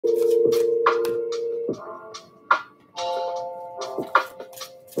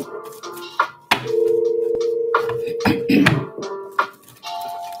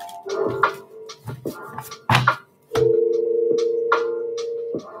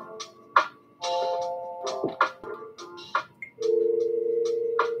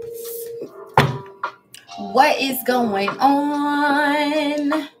What is going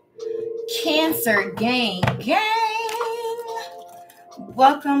on, Cancer gang?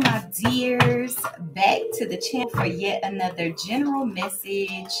 Welcome, my dears, back to the channel for yet another general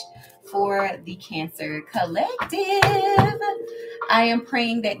message for the Cancer Collective. I am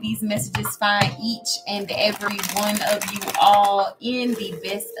praying that these messages find each and every one of you all in the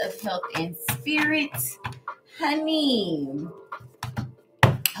best of health and spirit. Honey,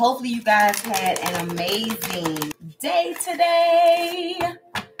 hopefully you guys had an amazing day today.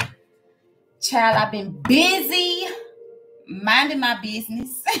 Child, I've been busy minding my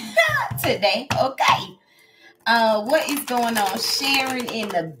business today. Okay. What is going on? Sharon in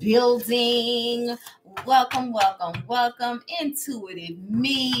the building. Welcome. Intuitive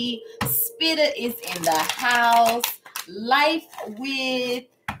me. Spitter is in the house. Life with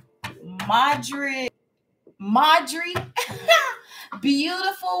Marjorie.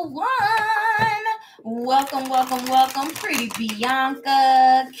 Beautiful one. Welcome. Pretty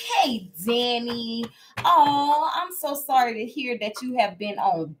Bianca. Hey, Danny. Oh, I'm so sorry to hear that you have been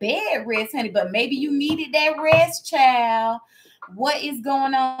on bed rest, honey, but maybe you needed that rest, child. What is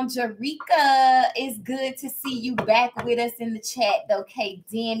going on, Jarika? It's good to see you back with us in the chat, though. Okay,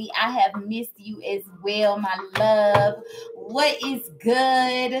 Danny, I have missed you as well, my love. What is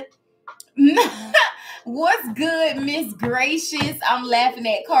good? What's good, Miss Gracious? I'm laughing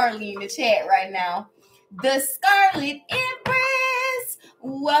at Carly in the chat right now. The Scarlet Empress.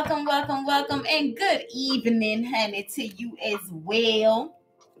 Welcome, and good evening, honey, to you as well.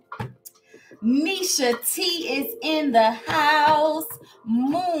 Nisha T is in the house.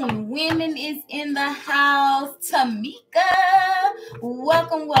 Moon Women is in the house. Tamika,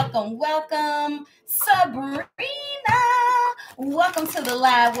 welcome. Sabrina, welcome to the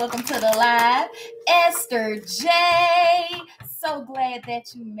live. Esther J, so glad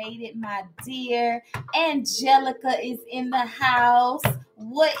that you made it, my dear. Angelica is in the house.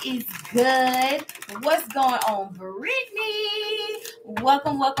 What is good? What's going on, Brittany?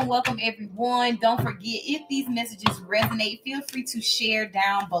 Welcome, everyone. Don't forget, if these messages resonate, feel free to share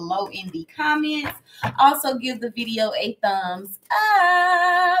down below in the comments. Also, give the video a thumbs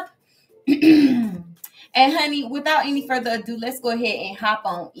up. And honey, without any further ado, let's go ahead and hop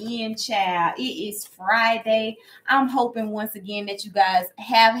on in, child. It is Friday. I'm hoping once again that you guys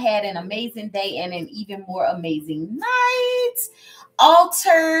have had an amazing day and an even more amazing night.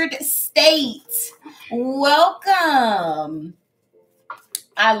 Altered State, welcome.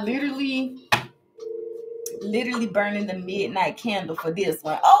 I literally burning the midnight candle for this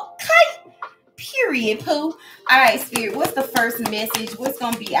one. Okay. Period, poo. All right, Spirit, what's the first message? What's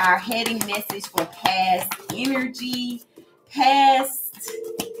going to be our heading message for past energy?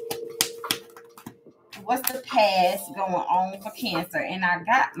 What's the past going on for Cancer? And I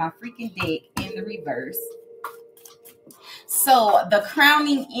got my freaking deck in the reverse. So the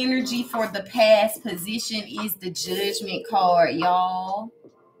crowning energy for the past position is the Judgment card, y'all.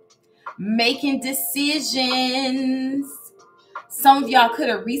 Making decisions. Some of y'all could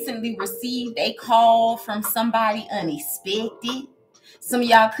have recently received a call from somebody unexpected. Some of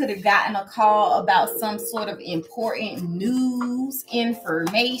y'all could have gotten a call about some sort of important news,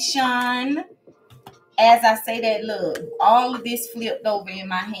 information. As I say that, look, all of this flipped over in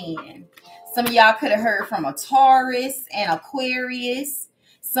my hand. Some of y'all could have heard from a Taurus and Aquarius.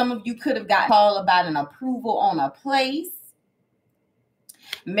 Some of you could have gotten a call about an approval on a place.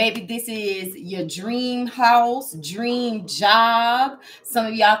 Maybe this is your dream house, dream job. Some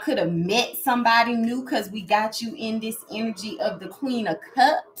of y'all could have met somebody new because we got you in this energy of the Queen of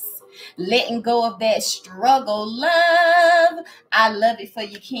Cups. Letting go of that struggle, love. I love it for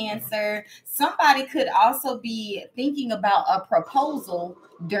you, Cancer. Somebody could also be thinking about a proposal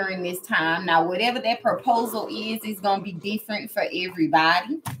during this time. Now, whatever that proposal is going to be different for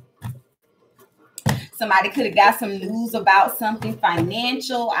everybody. Somebody could have got some news about something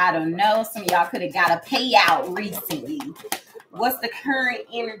financial. I don't know. Some of y'all could have got a payout recently. What's the current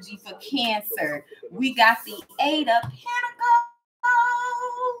energy for Cancer? We got the 8 of Pentacles.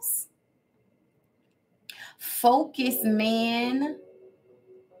 Focus, man.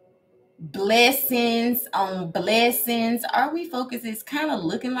 Blessings on blessings. Are we focused? It's kind of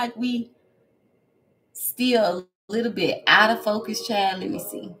looking like we still a little bit out of focus, child. Let me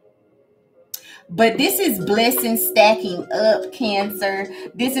see. But this is blessings stacking up, Cancer.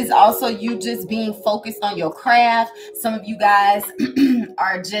 This is also you just being focused on your craft. Some of you guys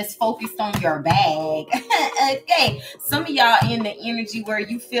are just focused on your bag. Okay. Some of y'all in the energy where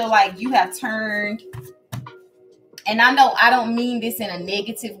you feel like you have turned, and I know I don't mean this in a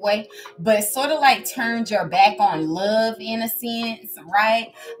negative way, but sort of like turned your back on love in a sense,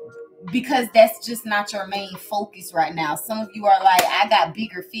 right? because that's just not your main focus right now. Some of you are like, I got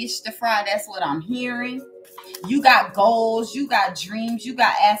bigger fish to fry. That's what I'm hearing. You got goals, you got dreams, you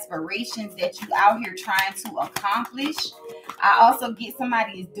got aspirations that you out here trying to accomplish. I also get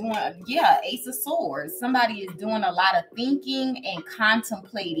somebody is doing, Ace of Swords. Somebody is doing a lot of thinking and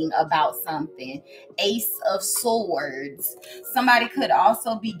contemplating about something. Ace of Swords. Somebody could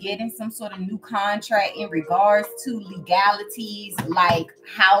also be getting some sort of new contract in regards to legalities like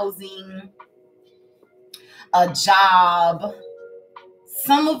housing, a job.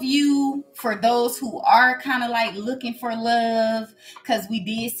 Some of you, for those who are kind of like looking for love, because we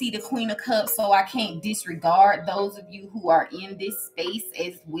did see the Queen of Cups, so I can't disregard those of you who are in this space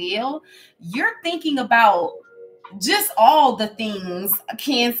as well. You're thinking about just all the things,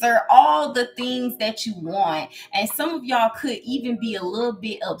 Cancer, all the things that you want. And some of y'all could even be a little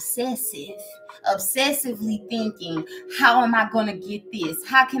bit obsessively thinking, how am I going to get this?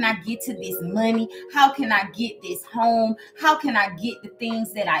 How can I get to this money? How can I get this home? How can I get the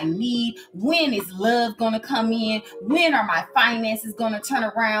things that I need? When is love going to come in? When are my finances going to turn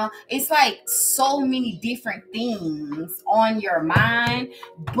around? It's like so many different things on your mind,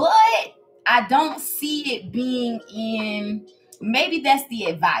 but I don't see it being in, maybe that's the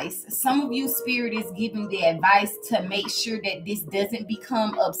advice. Some of you, Spirit is giving the advice to make sure that this doesn't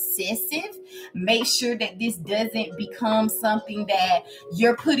become obsessive. Make sure that this doesn't become something that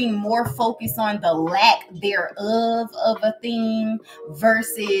you're putting more focus on the lack thereof of a thing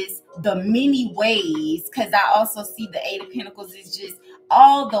versus the many ways. Because I also see the Eight of Pentacles is just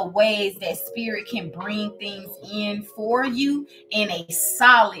all the ways that Spirit can bring things in for you in a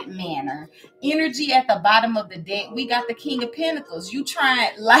solid manner. Energy at the bottom of the deck, we got the King of Pentacles. You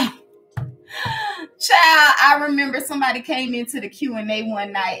trying, like, child, I remember somebody came into the Q&A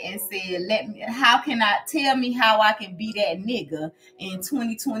one night and said, tell me how I can be that nigga in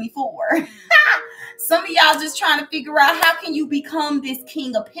 2024. Some of y'all just trying to figure out, how can you become this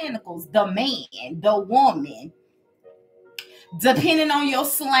King of Pentacles, the man, the woman, depending on your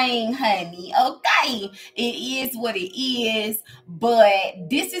slang, honey. Okay, it is what it is, but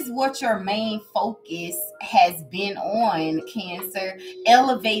this is what your main focus has been on, Cancer.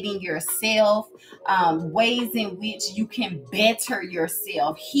 Elevating yourself, ways in which you can better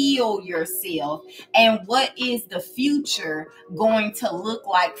yourself, heal yourself, and what is the future going to look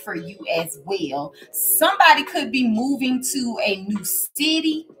like for you as well. Somebody could be moving to a new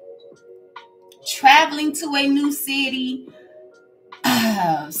city, traveling to a new city.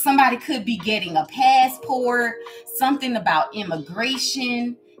 Somebody could be getting a passport. Something about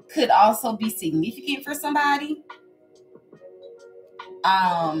immigration could also be significant for somebody.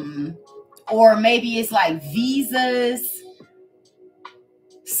 Or maybe it's like visas,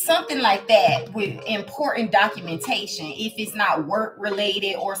 something like that, with important documentation. If it's not work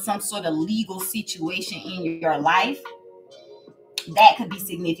related or some sort of legal situation in your life, that could be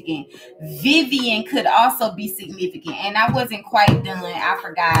significant. Vivian could also be significant. And I wasn't quite done. I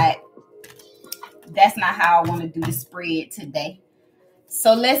forgot. That's not how I want to do the spread today.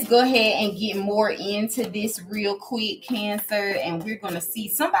 So let's go ahead and get more into this real quick, Cancer. And we're going to see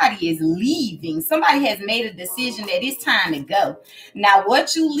somebody is leaving. Somebody has made a decision that it's time to go. Now,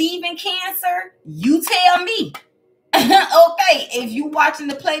 what you leaving, Cancer? You tell me. Okay, if you watching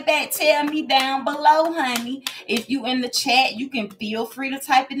the playback, tell me down below, honey. If you in the chat, you can feel free to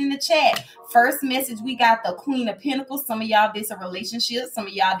type it in the chat. First message, we got the Queen of Pentacles. Some of y'all, this a relationship. Some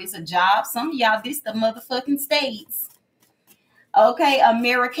of y'all, this a job. Some of y'all, this the motherfucking States. Okay,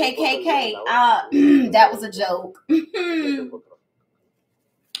 America KKK. That was a joke.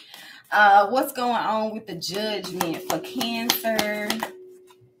 What's going on with the Judgment for Cancer?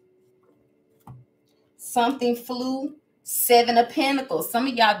 Something flew. Seven of Pentacles. Some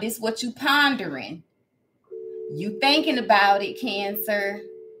of y'all, this is what you pondering. You thinking about it, Cancer.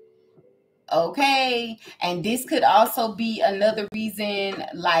 Okay. And this could also be another reason,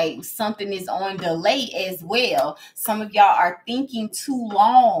 like something is on delay as well. Some of y'all are thinking too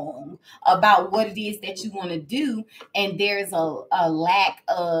long about what it is that you want to do, and there's a lack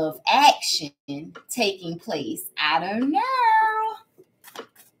of action taking place. I don't know.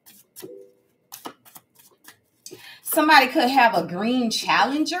 Somebody could have a green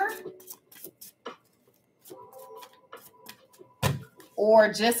Challenger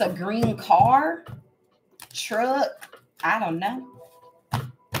or just a green car, truck. I don't know.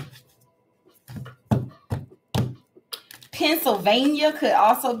 Pennsylvania could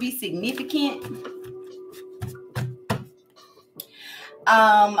also be significant.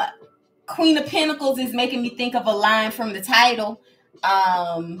 Queen of Pentacles is making me think of a line from the title.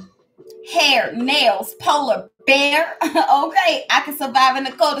 hair, nails, polar bear. Okay, I can survive in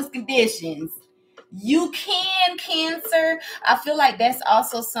the coldest conditions. You can, Cancer. I feel like that's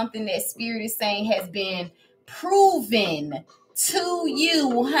also something that Spirit is saying has been proven to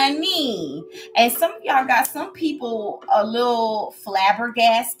you, honey. And some of y'all got some people a little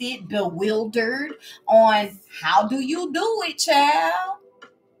flabbergasted, bewildered on how do you do it, child?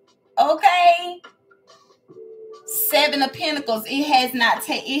 Okay. Seven of Pentacles. It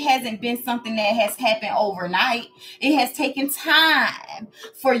hasn't been something that has happened overnight. It has taken time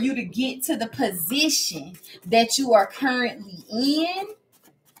for you to get to the position that you are currently in.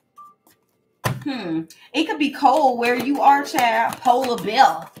 It could be cold where you are, child. Polar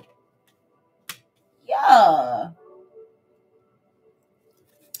bear. Yeah.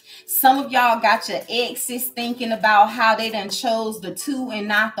 Some of y'all got your exes thinking about how they done chose the two and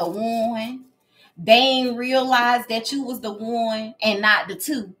not the one. They ain't realized that you was the one and not the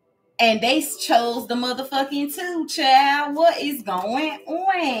two. And they chose the motherfucking two, child. What is going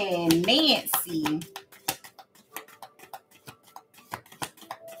on, Nancy?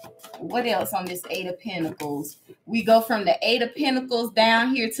 What else on this Eight of Pentacles? We go from the Eight of Pentacles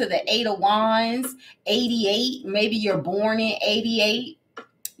down here to the Eight of Wands, 88. Maybe you're born in 88.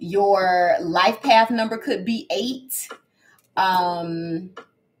 Your life path number could be 8.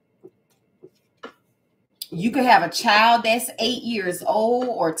 You could have a child that's 8 years old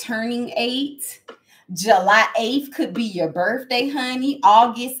or turning 8. July 8th could be your birthday, honey.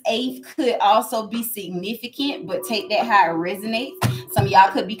 August 8th could also be significant, but take that how it resonates. Some of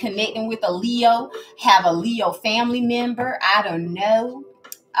y'all could be connecting with a Leo, have a Leo family member. I don't know.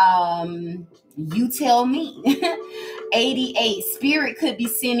 You tell me. 88. Spirit could be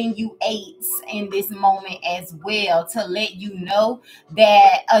sending you 8s in this moment as well to let you know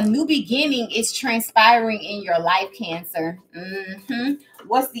that a new beginning is transpiring in your life, Cancer.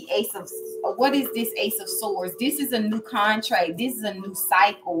 What is this Ace of Swords? This is a new contract. This is a new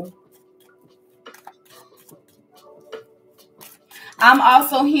cycle. I'm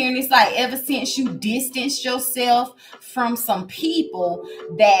also hearing it's like ever since you distanced yourself from some people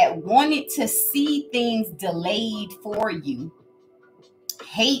that wanted to see things delayed for you.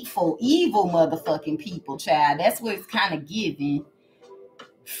 Hateful, evil motherfucking people, child. That's what it's kind of giving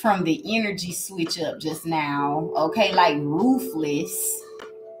from the energy switch up just now. Okay, like ruthless,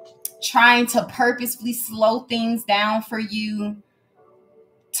 trying to purposefully slow things down for you,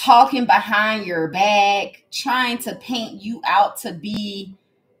 talking behind your back, trying to paint you out to be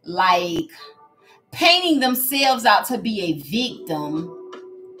like painting themselves out to be a victim,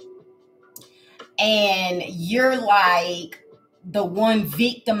 and you're like the one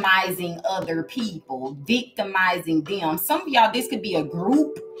victimizing other people, victimizing them. Some of y'all, this could be a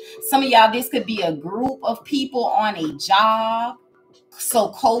group. Some of y'all, this could be a group of people on a job, so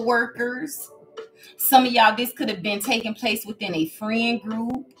co-workers. Some of y'all, this could have been taking place within a friend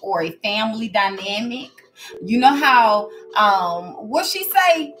group or a family dynamic. You know how what she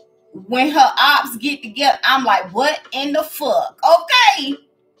say, when her ops get together, I'm like, what in the fuck? Okay,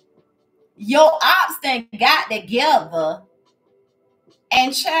 your ops then got together,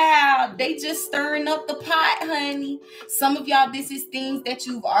 and child, they just stirring up the pot, honey. Some of y'all, this is things that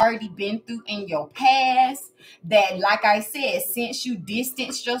you've already been through in your past that, like I said, since you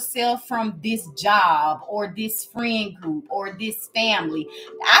distanced yourself from this job or this friend group or this family,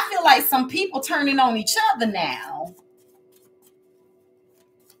 I feel like some people turning on each other now.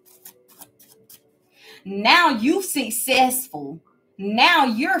 Now you successful. Now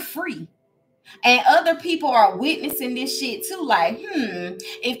you're free. And other people are witnessing this shit too. Like,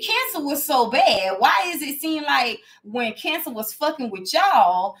 if Cancer was so bad, why is it seem like when Cancer was fucking with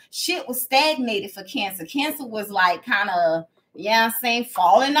y'all, shit was stagnated for Cancer? Cancer was like kind of, I'm saying,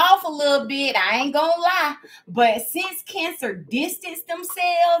 falling off a little bit. I ain't gonna lie. But since Cancer distanced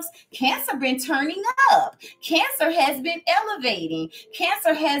themselves, Cancer been turning up. Cancer has been elevating.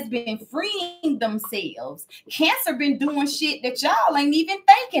 Cancer has been freeing themselves. Cancer been doing shit that y'all ain't even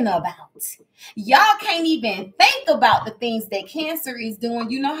thinking about. Y'all can't even think about the things that Cancer is doing.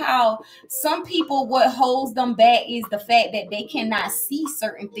 You know how some people, what holds them back is the fact that they cannot see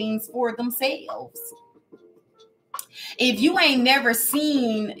certain things for themselves. If you ain't never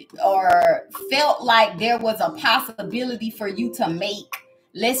seen or felt like there was a possibility for you to make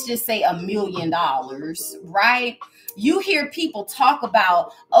let's just say $1 million, right? You hear people talk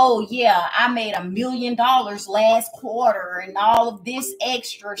about, oh yeah, I made $1 million last quarter and all of this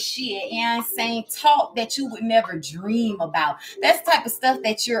extra shit. You know what I'm saying? Talk that you would never dream about. That's the type of stuff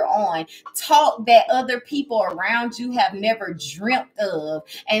that you're on. Talk that other people around you have never dreamt of.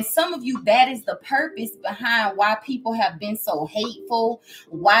 And some of you, that is the purpose behind why people have been so hateful,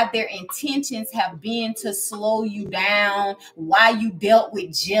 why their intentions have been to slow you down, why you dealt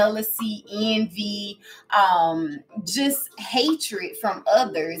with jealousy, envy, just hatred from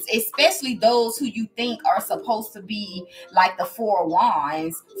others, especially those who you think are supposed to be like the four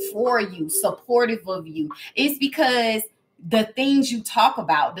wands for you, supportive of you. It's because the things you talk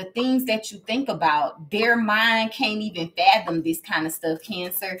about, the things that you think about, their mind can't even fathom this kind of stuff,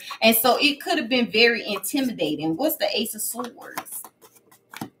 Cancer. And so it could have been very intimidating. What's the Ace of Swords?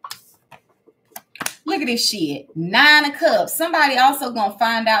 Look at this shit. 9 of Cups. Somebody also gonna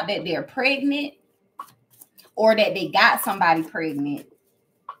find out that they're pregnant or that they got somebody pregnant.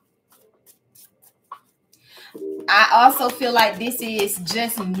 I also feel like this is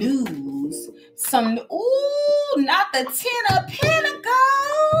just news. Not the 10 of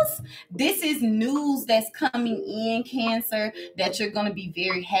Pentacles. This is news that's coming in, Cancer, that you're going to be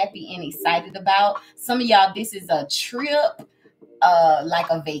very happy and excited about. Some of y'all, this is a trip, like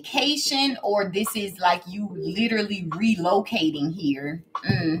a vacation, or this is like you literally relocating here.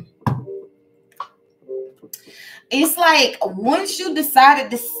 It's like once you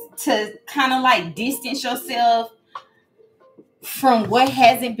decided to kind of like distance yourself from what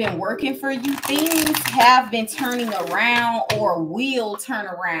hasn't been working for you, things have been turning around or will turn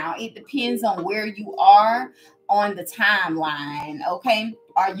around. It depends on where you are on the timeline, okay?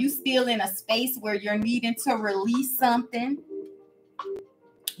 Are you still in a space where you're needing to release something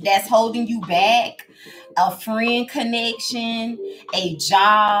that's holding you back? A friend connection, a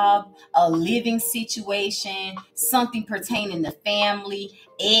job, a living situation, something pertaining to family,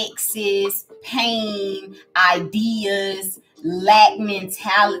 exes, pain, ideas, lack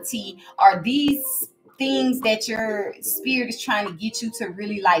mentality. Are these things that your spirit is trying to get you to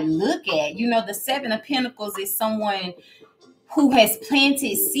really like look at? You know, the 7 of Pentacles is someone who has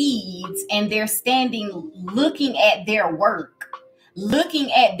planted seeds and they're standing looking at their work,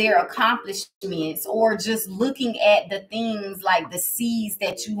 looking at their accomplishments, or just looking at the things like the seeds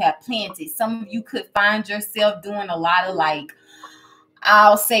that you have planted. Some of you could find yourself doing a lot of like,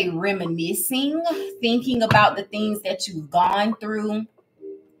 I'll say reminiscing, thinking about the things that you've gone through,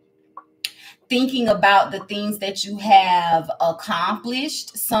 thinking about the things that you have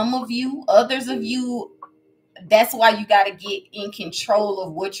accomplished. Some of you, others of you, that's why you got to get in control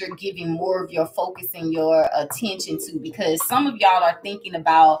of what you're giving more of your focus and your attention to, because some of y'all are thinking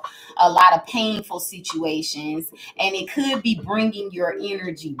about a lot of painful situations and it could be bringing your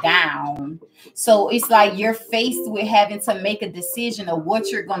energy down. So it's like you're faced with having to make a decision of what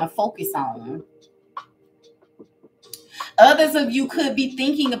you're going to focus on. Others of you could be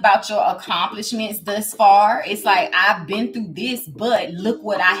thinking about your accomplishments thus far. It's like, I've been through this, but look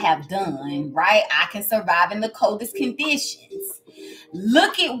what I have done, right? I can survive in the coldest conditions.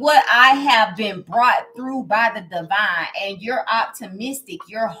 Look at what I have been brought through by the divine. And you're optimistic.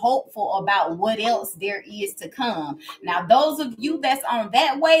 You're hopeful about what else there is to come. Now, those of you that's on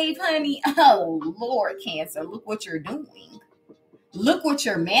that wave, honey, oh, Lord, Cancer, look what you're doing. Look what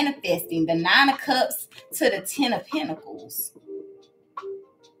you're manifesting. The 9 of Cups to the 10 of Pentacles.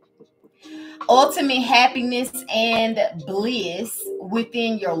 Ultimate happiness and bliss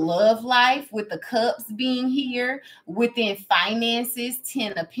within your love life, with the cups being here, within finances,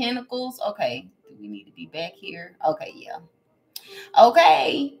 10 of Pentacles. Okay, do we need to be back here? Okay, yeah.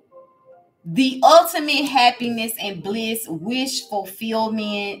 Okay. The ultimate happiness and bliss, wish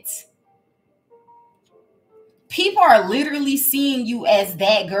fulfillment. People are literally seeing you as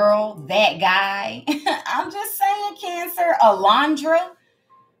that girl, that guy. I'm just saying, Cancer. Alondra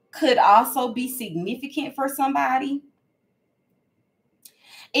could also be significant for somebody.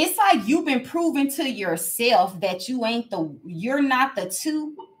 It's like you've been proving to yourself that you're not the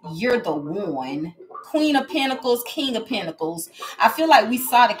 2, you're the 1. Queen of Pentacles, King of Pentacles. I feel like we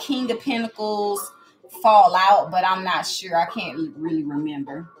saw the King of Pentacles fall out, but I'm not sure. I can't really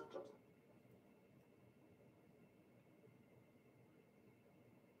remember.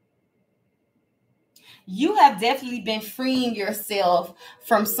 You have definitely been freeing yourself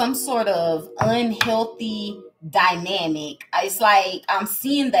from some sort of unhealthy dynamic. It's like I'm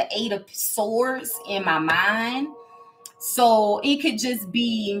seeing the 8 of Swords in my mind. So it could just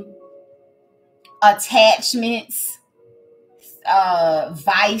be attachments,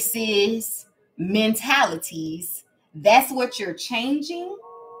 vices, mentalities That's what you're changing.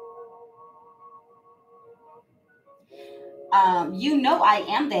 You know I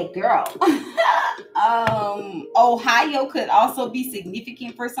am that girl. Ohio could also be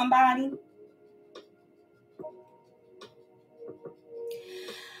significant for somebody.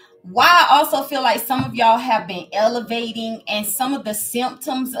 Why I also feel like some of y'all have been elevating, and some of the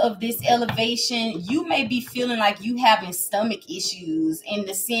symptoms of this elevation, you may be feeling like you having stomach issues, in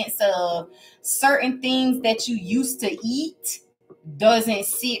the sense of certain things that you used to eat doesn't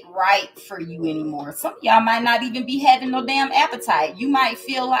sit right for you anymore. Some of y'all might not even be having no damn appetite. You might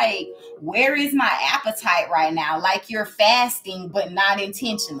feel like, where is my appetite right now? Like you're fasting, but not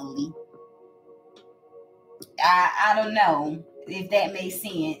intentionally. I don't know if that makes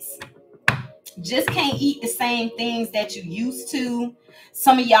sense. Just can't eat the same things that you used to.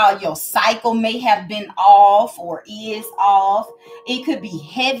 Some of y'all, your cycle may have been off or is off. It could be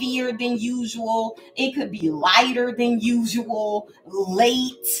heavier than usual. It could be lighter than usual,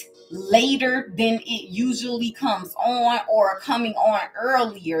 later than it usually comes on, or coming on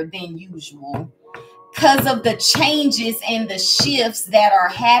earlier than usual, because of the changes and the shifts that are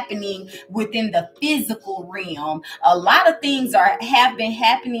happening within the physical realm. A lot of things have been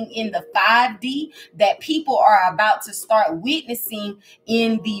happening in the 5D that people are about to start witnessing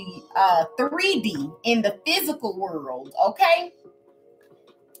in the 3D, in the physical world. Okay,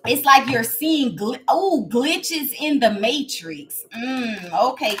 it's like you're seeing glitches in the matrix.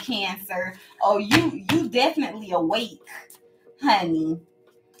 Okay, Cancer. Oh, you definitely awake, honey.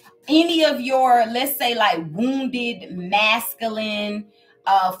 Any of your, let's say, like wounded masculine,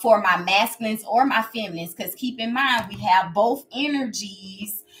 for my masculines or my feminines, because keep in mind we have both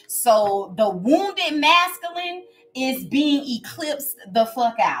energies. So the wounded masculine is being eclipsed the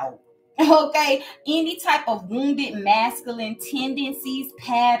fuck out. Okay, any type of wounded masculine tendencies,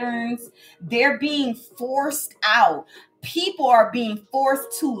 patterns, they're being forced out. People are being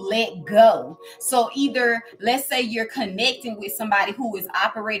forced to let go. So either, let's say you're connecting with somebody who is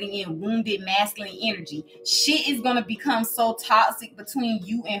operating in wounded masculine energy, shit is going to become so toxic between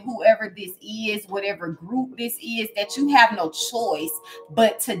you and whoever this is, whatever group this is, that you have no choice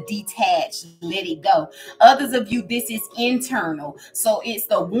but to detach, let it go. Others of you, this is internal. So it's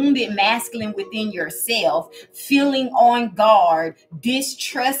the wounded masculine within yourself, feeling on guard,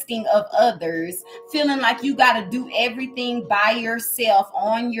 distrusting of others, feeling like you got to do everything by yourself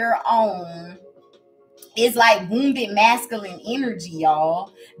on your own. It's like wounded masculine energy,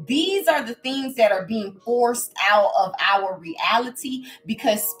 y'all. These are the things that are being forced out of our reality,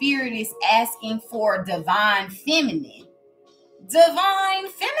 because spirit is asking for divine feminine,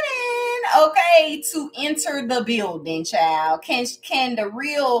 okay, to enter the building, child. Can the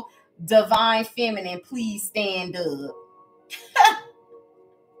real divine feminine please stand up?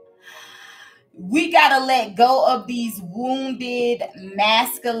 We got to let go of these wounded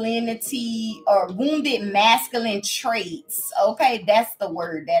masculinity or wounded masculine traits. Okay, that's the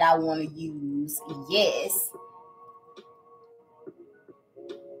word that I want to use. Yes.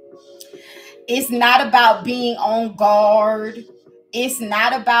 It's not about being on guard. It's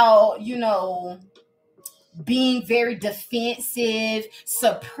not about, being very defensive,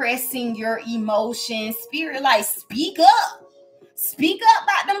 suppressing your emotions. Spirit, like, speak up. Speak up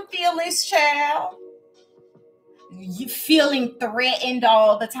about them feelings, child. You feeling threatened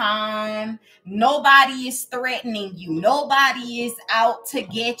all the time. Nobody is threatening you. Nobody is out to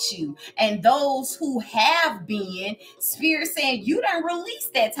get you. And those who have been, spirit saying, you don't release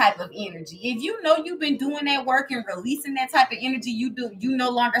that type of energy. If you know you've been doing that work and releasing that type of energy, you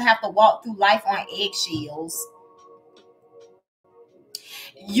no longer have to walk through life on eggshells.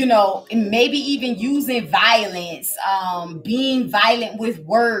 And maybe even using violence, being violent with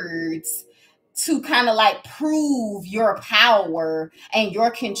words to kind of like prove your power and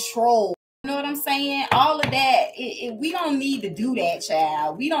your control. You know what I'm saying? All of that, we don't need to do that,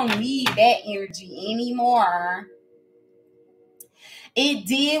 child. We don't need that energy anymore. It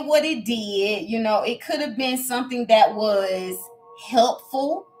did what it did. It could have been something that was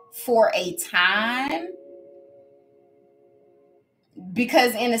helpful for a time,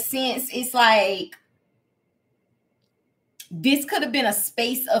 because in a sense, it's like this could have been a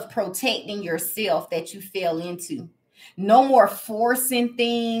space of protecting yourself that you fell into. No more forcing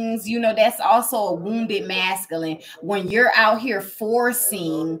things. That's also a wounded masculine. When you're out here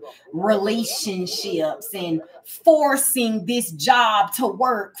forcing relationships and forcing this job to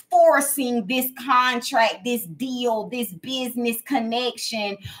work, forcing this contract, this deal, this business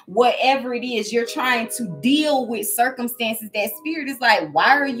connection, whatever it is, you're trying to deal with circumstances that spirit is like,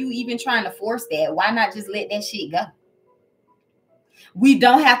 why are you even trying to force that? Why not just let that shit go? We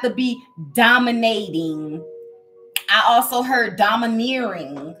don't have to be dominating I also heard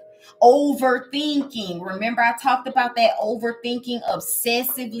domineering, overthinking. Remember, I talked about that overthinking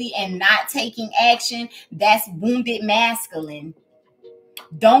obsessively and not taking action. That's wounded masculine.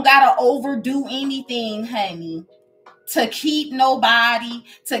 Don't gotta overdo anything, honey, to keep nobody,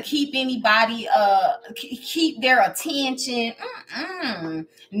 to keep anybody, keep their attention.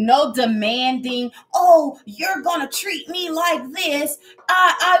 No demanding. Oh, you're gonna treat me like this.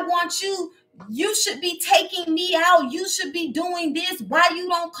 I want you. You should be taking me out. You should be doing this. Why you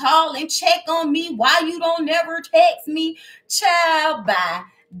don't call and check on me? Why you don't never text me? Child, bye.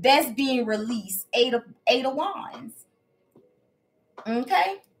 That's being released. Eight of Wands.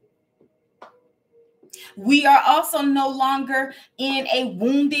 Okay. We are also no longer in a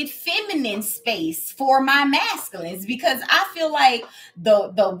wounded feminine space for my masculines, because I feel like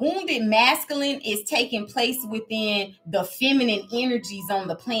the wounded masculine is taking place within the feminine energies on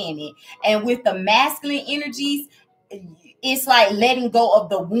the planet. And with the masculine energies, it's like letting go of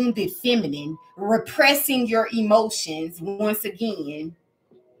the wounded feminine, repressing your emotions once again.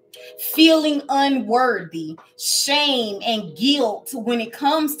 Feeling unworthy, shame, and guilt when it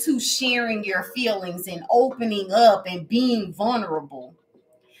comes to sharing your feelings and opening up and being vulnerable.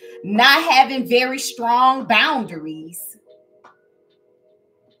 Not having very strong boundaries.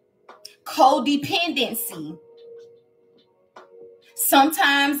 Codependency.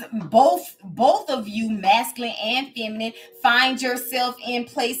 Sometimes both of you, masculine and feminine, find yourself in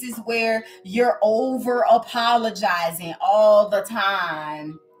places where you're over apologizing all the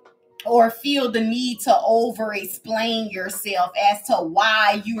time, or feel the need to over explain yourself as to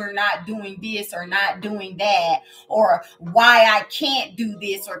why you are not doing this or not doing that, or why I can't do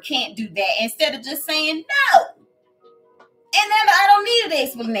this or can't do that, instead of just saying no. And then I don't need an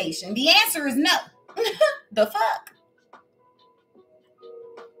explanation. The answer is no. The fuck?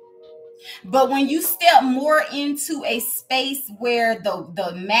 But when you step more into a space where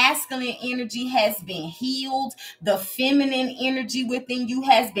the masculine energy has been healed, the feminine energy within you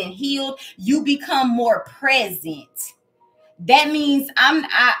has been healed, you become more present. That means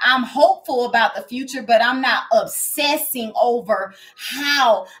I'm hopeful about the future, but I'm not obsessing over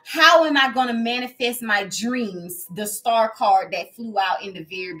how am I going to manifest my dreams, the star card that flew out in the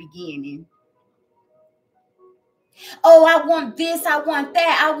very beginning. Oh, I want this, I want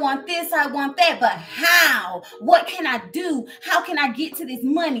that, I want this, I want that. But how? What can I do? How can I get to this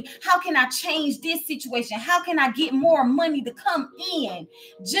money? How can I change this situation? How can I get more money to come in?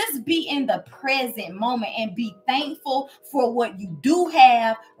 Just be in the present moment and be thankful for what you do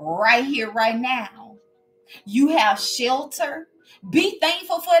have right here, right now. You have shelter. Be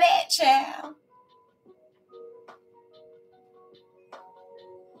thankful for that, child.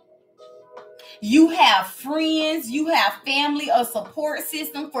 You have friends, you have family, a support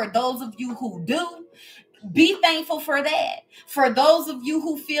system for those of you who do. Be thankful for that. For those of you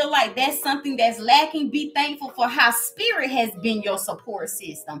who feel like that's something that's lacking, be thankful for how Spirit has been your support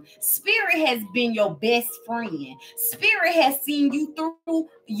system. Spirit has been your best friend. Spirit has seen you through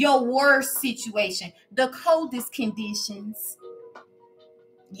your worst situation, the coldest conditions.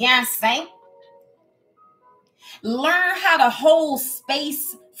 Yeah, say. Learn how to hold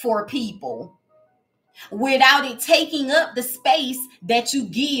space for people without it taking up the space that you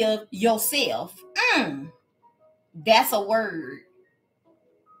give yourself. That's a word.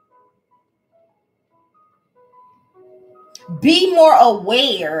 Be more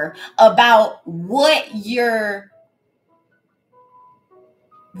aware about what your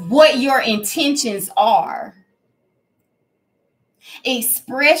intentions are.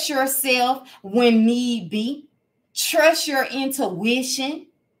 Express yourself when need be. Trust your intuition.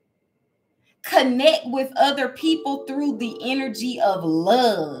 Connect with other people through the energy of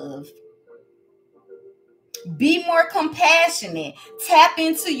love. Be more compassionate. Tap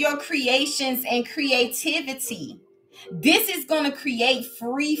into your creations and creativity. This is going to create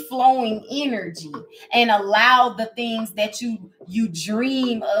free-flowing energy and allow the things that you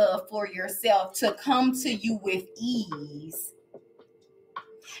dream of for yourself to come to you with ease.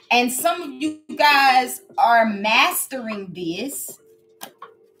 And some of you guys are mastering this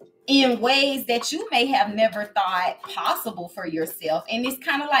in ways that you may have never thought possible for yourself. And it's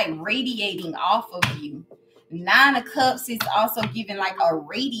kind of like radiating off of you. 9 of Cups is also giving like a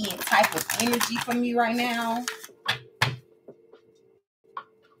radiant type of energy from you right now.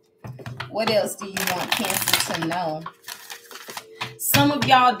 What else do you want Cancer to know? Some of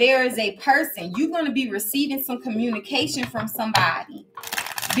y'all, there is a person. You're going to be receiving some communication from somebody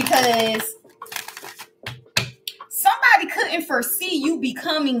because somebody couldn't foresee you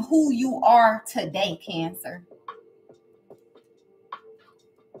becoming who you are today, Cancer.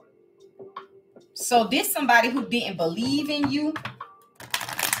 So this somebody who didn't believe in you.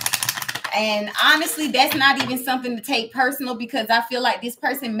 And honestly, that's not even something to take personal, because I feel like this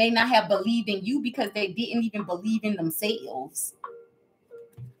person may not have believed in you because they didn't even believe in themselves.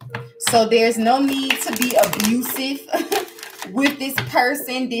 So there's no need to be abusive with this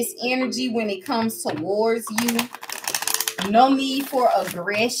person, this energy when it comes towards you. No need for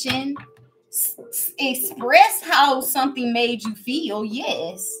aggression. Express how something made you feel,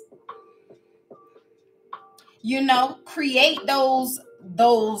 yes. You know, create those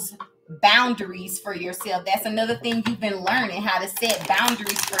boundaries for yourself. That's another thing you've been learning, how to set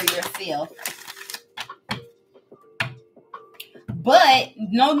boundaries for yourself. But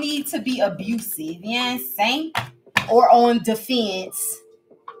no need to be abusive, you know what I'm saying? Or on defense,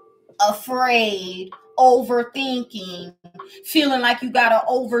 afraid, overthinking, feeling like you gotta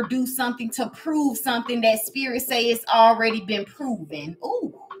overdo something to prove something that spirit say it's already been proven.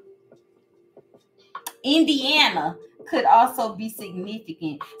 Ooh. Indiana could also be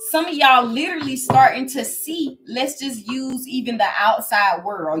significant. Some of y'all literally starting to see, let's just use even the outside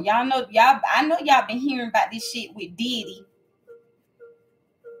world. I know y'all been hearing about this shit with Diddy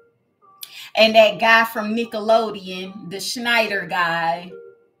and that guy from Nickelodeon, the Schneider guy,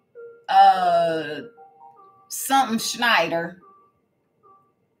 something Schneider.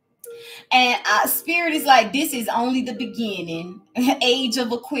 And spirit is like, this is only the beginning. Age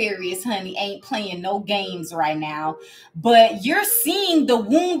of Aquarius, honey, ain't playing no games right now. But you're seeing the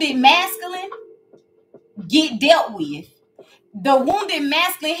wounded masculine get dealt with. The wounded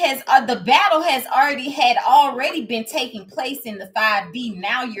masculine has the battle has already been taking place in the 5D.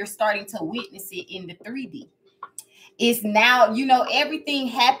 Now you're starting to witness it in the 3D. It's now, you know, everything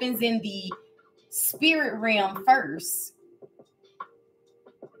happens in the spirit realm first.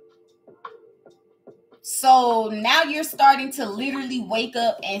 So now you're starting to literally wake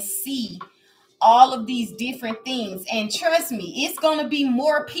up and see all of these different things. And trust me, it's going to be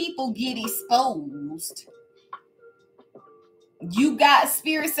more people get exposed. You got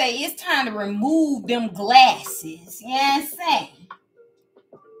spirit say it's time to remove them glasses. You know what I'm saying?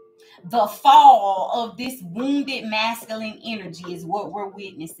 The fall of this wounded masculine energy is what we're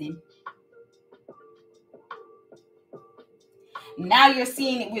witnessing. Now you're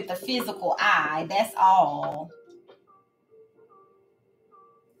seeing it with the physical eye. That's all.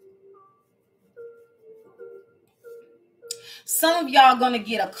 Some of y'all going to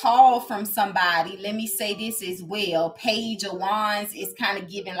get a call from somebody. Let me say this as well. Page of Wands is kind of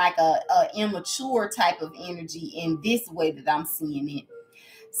giving like a immature type of energy in this way that I'm seeing it.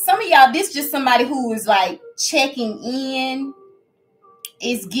 Some of y'all, this is just somebody who is like checking in,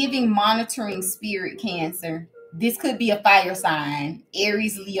 is giving monitoring spirit, Cancer. This could be a fire sign,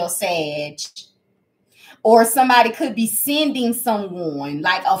 Aries, Leo, Sag. Or somebody could be sending someone,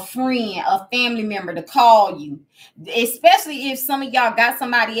 like a friend, a family member, to call you. Especially if some of y'all got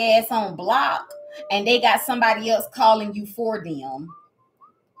somebody ass on block and they got somebody else calling you for them.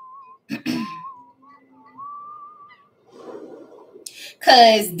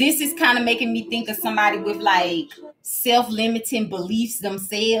 Because this is kind of making me think of somebody with like self-limiting beliefs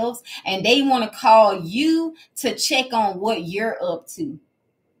themselves, and they want to call you to check on what you're up to.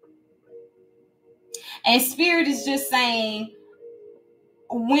 And spirit is just saying,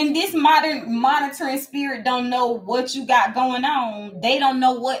 when this modern monitoring spirit don't know what you got going on, they don't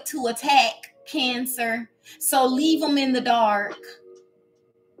know what to attack, Cancer. So leave them in the dark.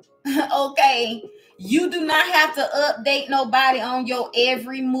 Okay. You do not have to update nobody on your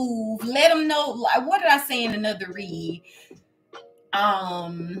every move. Let them know. Like, what did I say in another read?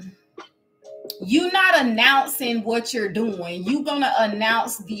 You're not announcing what you're doing. You're going to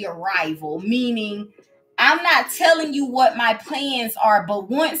announce the arrival, meaning I'm not telling you what my plans are, but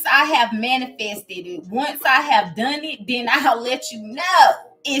once I have manifested it, once I have done it, then I'll let you know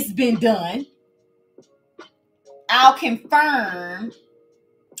it's been done. I'll confirm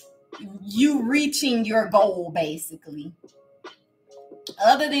you reaching your goal, basically.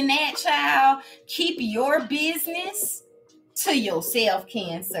 Other than that, child, keep your business to yourself,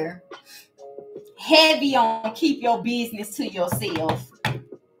 Cancer. Heavy on keep your business to yourself.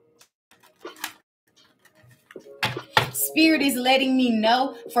 Spirit is letting me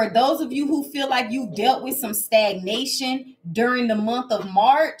know, for those of you who feel like you dealt with some stagnation during the month of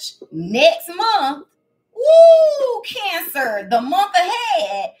March, next month, woo, Cancer, the month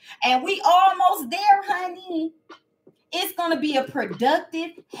ahead, and we almost there, honey. It's going to be a productive,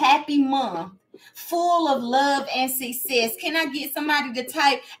 happy month, full of love and success. Can I get somebody to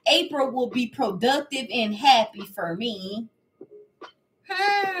type, April will be productive and happy for me?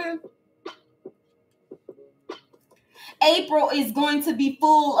 April is going to be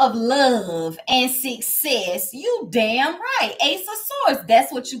full of love and success. You damn right. Ace of Swords.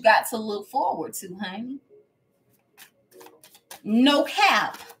 That's what you got to look forward to, honey. No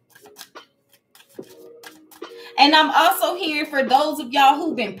cap. And I'm also hearing for those of y'all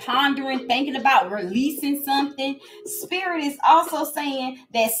who've been pondering, thinking about releasing something, Spirit is also saying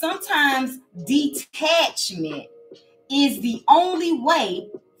that sometimes detachment is the only way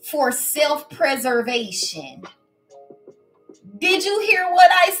for self-preservation. Did you hear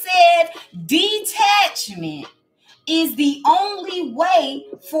what I said? Detachment is the only way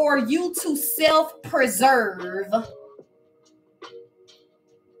for you to self-preserve.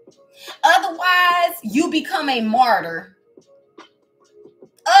 Otherwise, you become a martyr.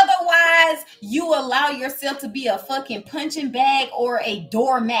 Otherwise, you allow yourself to be a fucking punching bag or a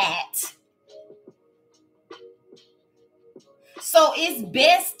doormat. So it's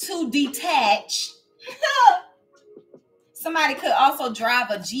best to detach. Somebody could also drive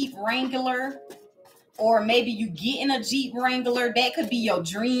a Jeep Wrangler, or maybe you get in a Jeep Wrangler. That could be your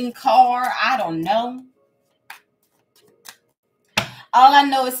dream car. I don't know. All I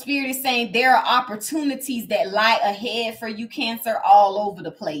know is Spirit is saying there are opportunities that lie ahead for you, Cancer, all over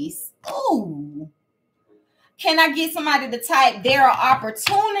the place. Ooh. Can I get somebody to type, there are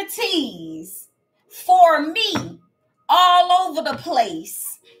opportunities for me all over the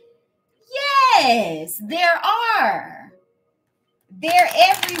place? Yes, there are. They're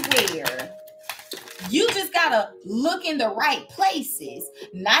everywhere. You just gotta look in the right places.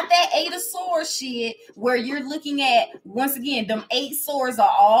 Not that 8 of Swords shit where you're looking at, once again, them 8 swords are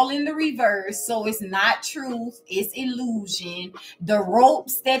all in the reverse. So it's not truth, it's illusion. The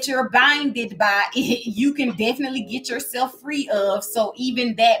ropes that you're binded by, you can definitely get yourself free of. So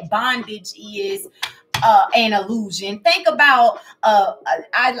even that bondage is an illusion. Think about,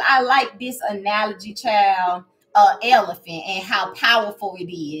 I like this analogy, child, elephant and how powerful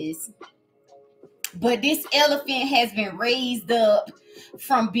it is. But this elephant has been raised up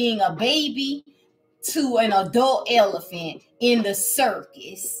from being a baby to an adult elephant in the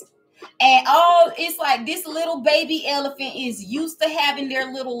circus. And it's like this little baby elephant is used to having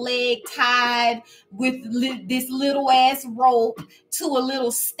their little leg tied with this little ass rope to a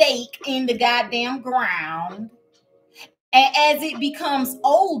little stake in the goddamn ground. And as it becomes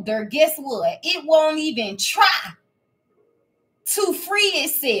older, guess what? It won't even try to free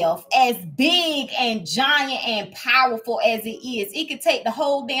itself. As big and giant and powerful as it is, it could take the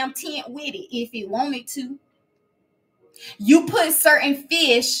whole damn tent with it if it wanted to. You put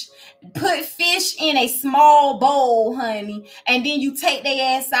fish in a small bowl, honey, and then you take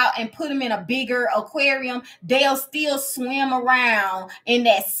their ass out and put them in a bigger aquarium. They'll still swim around in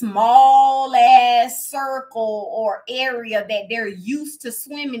that small ass circle or area that they're used to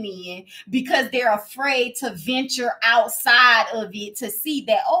swimming in because they're afraid to venture outside of it to see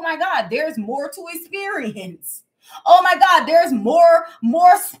that, oh my God, there's more to experience. Oh my God, there's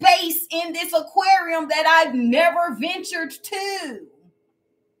more space in this aquarium that I've never ventured to.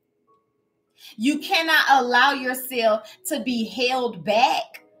 You cannot allow yourself to be held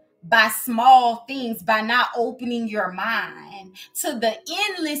back by small things, by not opening your mind to the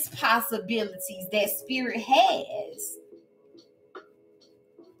endless possibilities that Spirit has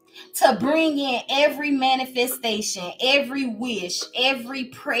to bring in every manifestation, every wish, every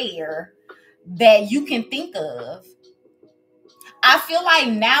prayer that you can think of. I feel like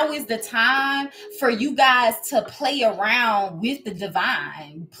now is the time for you guys to play around with the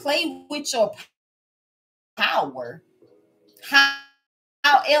divine. Play with your power. How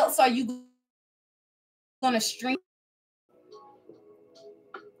else are you going to stream?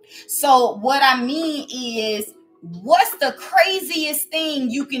 So what I mean is, what's the craziest thing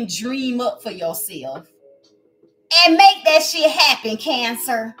you can dream up for yourself? And make that shit happen,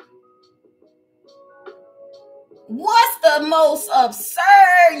 Cancer. What's the most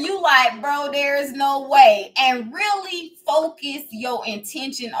absurd? You like, bro, there is no way. And really focus your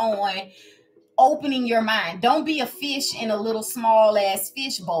intention on opening your mind. Don't be a fish in a little small ass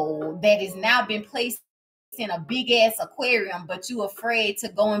fish bowl that has now been placed in a big ass aquarium, but you afraid to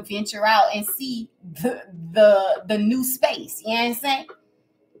go and venture out and see the new space. You know what I'm saying?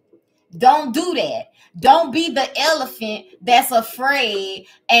 Don't do that. Don't be the elephant that's afraid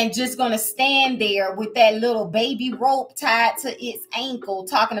and just gonna stand there with that little baby rope tied to its ankle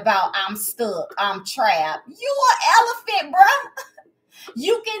talking about, I'm stuck, I'm trapped. You an elephant, bro.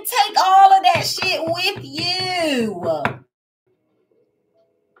 You can take all of that shit with you.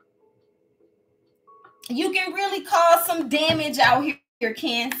 You can really cause some damage out here,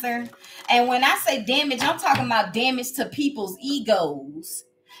 Cancer. And when I say damage, I'm talking about damage to people's egos.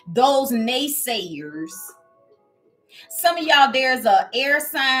 Those naysayers. Some of y'all, there's a air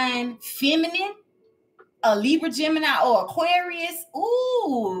sign, feminine, a Libra, Gemini, or Aquarius.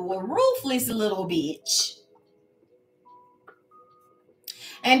 Ooh, a ruthless little bitch.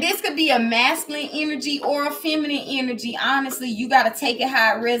 And this could be a masculine energy or a feminine energy. Honestly, you got to take it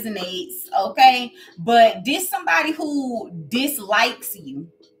how it resonates, okay? But this somebody who dislikes you,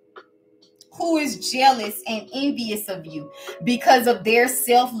 who is jealous and envious of you because of their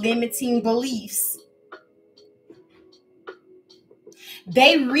self-limiting beliefs.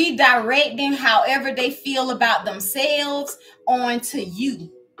 They redirecting however they feel about themselves onto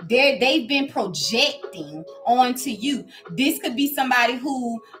you. They've been projecting onto you. This could be somebody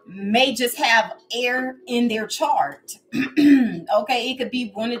who may just have air in their chart. Okay, it could be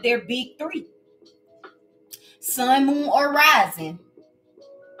one of their big three. Sun, moon, or rising.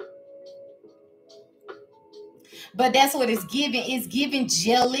 But that's what it's giving. It's giving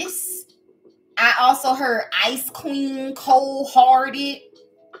jealous. I also heard ice queen, cold-hearted.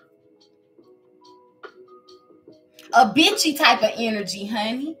 A bitchy type of energy,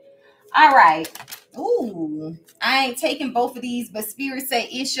 honey. All right. Ooh, I ain't taking both of these, but Spirit say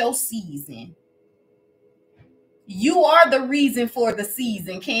it's your season. You are the reason for the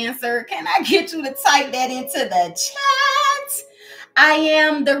season, Cancer. Can I get you to type that into the chat? I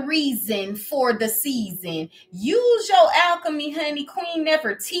am the reason for the season. Use your alchemy, honey. Queen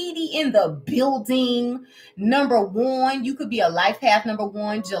Nefertiti in the building. Number 1, you could be a life path number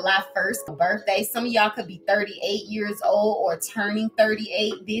 1, July 1st, birthday. Some of y'all could be 38 years old or turning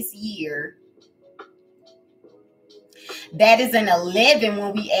 38 this year. That is an 11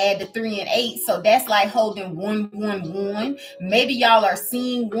 when we add the 3 and 8. So that's like holding 111. Maybe y'all are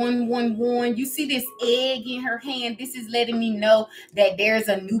seeing 111. You see this egg in her hand. This is letting me know that there's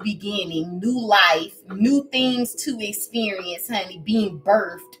a new beginning, new life, new things to experience, honey, being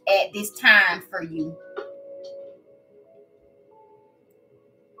birthed at this time for you.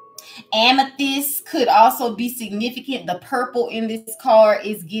 Amethyst could also be significant. The purple in this card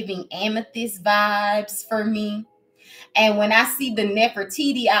is giving amethyst vibes for me. And when I see the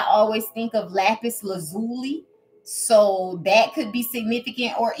Nefertiti, I always think of lapis lazuli. So that could be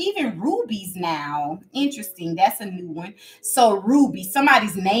significant, or even rubies now. Interesting. That's a new one. So ruby,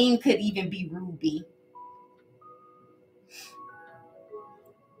 somebody's name could even be Ruby.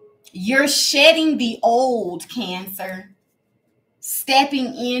 You're shedding the old, Cancer.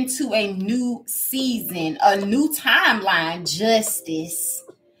 Stepping into a new season, a new timeline, justice.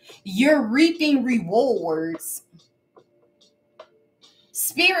 You're reaping rewards.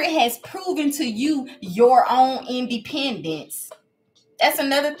 Spirit has proven to you your own independence. That's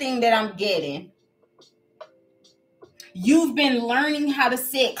another thing that I'm getting. You've been learning how to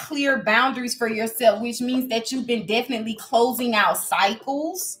set clear boundaries for yourself, which means that you've been definitely closing out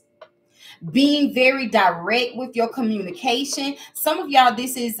cycles. Being very direct with your communication. Some of y'all,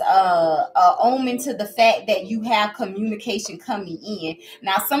 this is a omen to the fact that you have communication coming in.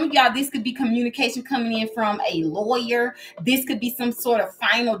 Now, some of y'all, this could be communication coming in from a lawyer. This could be some sort of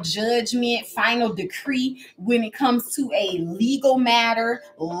final judgment, final decree when it comes to a legal matter,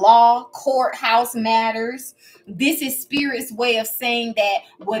 law, courthouse matters. This is Spirit's way of saying that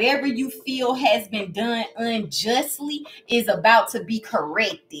whatever you feel has been done unjustly is about to be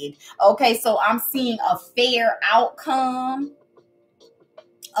corrected. Okay, so I'm seeing a fair outcome,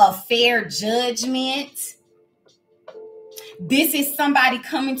 a fair judgment. This is somebody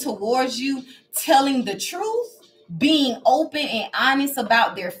coming towards you, telling the truth, being open and honest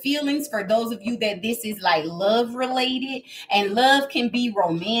about their feelings. For those of you that this is like love related, and love can be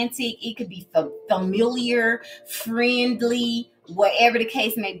romantic, it could be familiar, friendly, whatever the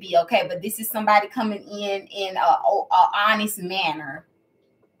case may be. Okay, but this is somebody coming in a honest manner.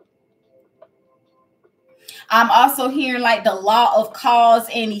 I'm also hearing like the law of cause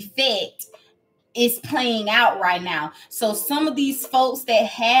and effect is playing out right now. So some of these folks that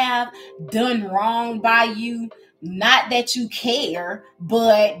have done wrong by you, not that you care,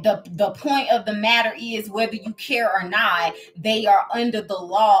 but the point of the matter is, whether you care or not, they are under the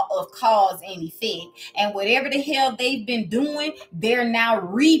law of cause and effect. And whatever the hell they've been doing, they're now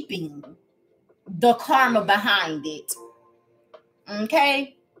reaping the karma behind it.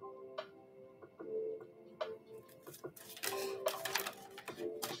 Okay?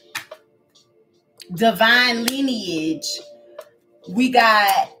 Divine lineage. We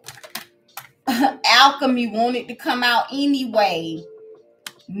got alchemy wanted to come out anyway.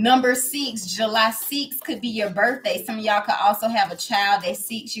 Number 6, July 6th could be your birthday. Some of y'all could also have a child that's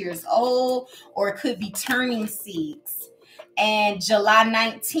 6 years old, or it could be turning 6. And July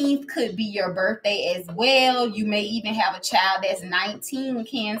 19th could be your birthday as well. You may even have a child that's 19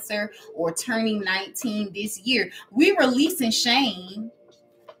 Cancer or turning 19 this year. We're releasing shame.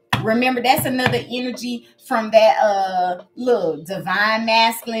 Remember, that's another energy from that look, divine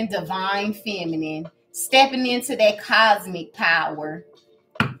masculine, divine feminine. Stepping into that cosmic power.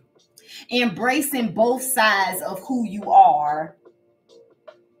 Embracing both sides of who you are.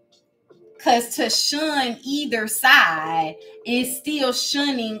 Because to shun either side is still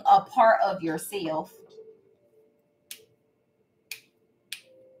shunning a part of yourself.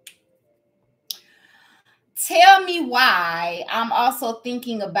 Tell me why I'm also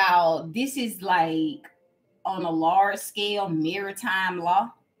thinking about this is like on a large scale maritime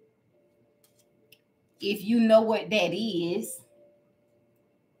law. If you know what that is,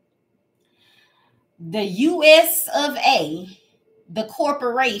 the US of A, the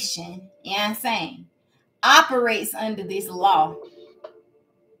corporation, you know what I'm saying, operates under this law.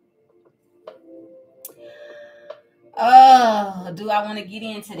 Oh, do I want to get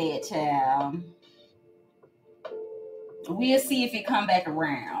into that, child? We'll see if it come back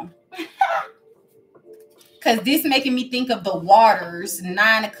around. Because this making me think of the waters,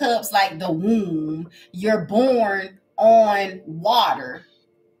 9 of cups, like the womb. You're born on water.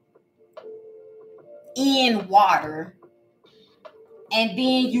 In water. And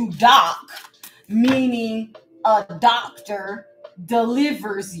then you dock, meaning a doctor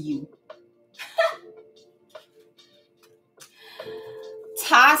delivers you.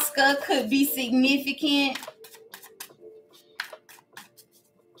 Tosca could be significant.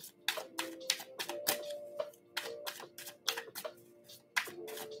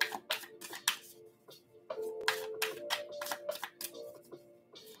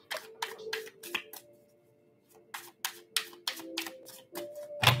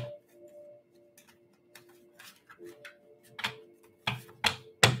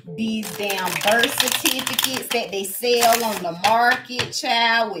 These damn birth certificates that they sell on the market,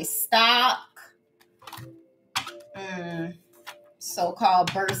 child, with stock.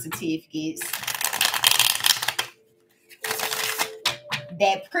 So-called birth certificates.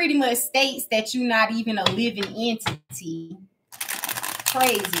 That pretty much states that you're not even a living entity.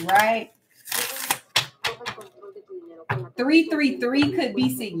 Crazy, right? 333 could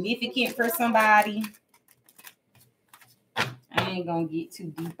be significant for somebody. I ain't gonna get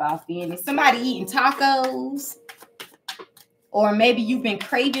too deep off in it. Somebody eating tacos. Or maybe you've been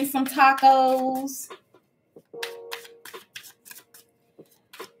craving some tacos.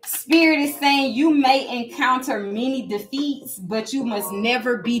 Spirit is saying you may encounter many defeats, but you must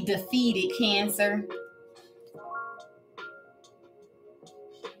never be defeated, Cancer.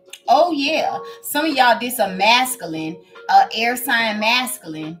 Oh, yeah. Some of y'all, this a masculine, air sign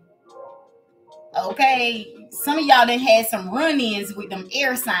masculine. Okay. Some of y'all done had some run-ins with them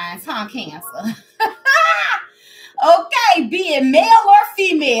air signs, huh, Cancer? Okay, be it male or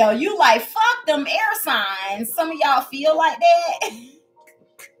female, you like, fuck them air signs. Some of y'all feel like that.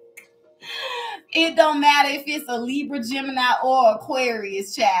 It don't matter if it's a Libra, Gemini, or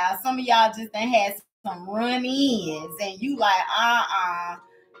Aquarius, child. Some of y'all just done had some run-ins, and you like,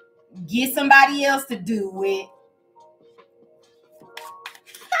 get somebody else to do it.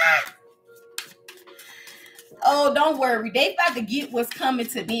 Oh, don't worry. They about to get what's coming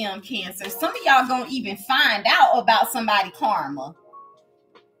to them, Cancer. Some of y'all gonna even find out about somebody's karma.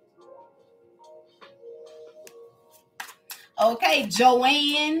 Okay,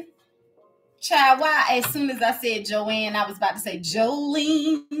 Joanne. Child, why? As soon as I said Joanne, I was about to say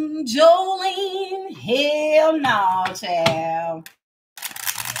Jolene. Jolene. Hell no, child.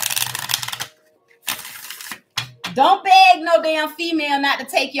 Don't beg no damn female not to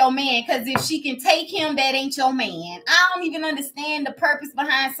take your man, because if she can take him, that ain't your man. I don't even understand the purpose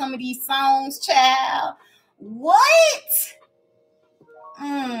behind some of these songs, child. What?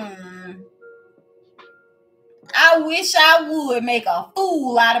 I wish I would make a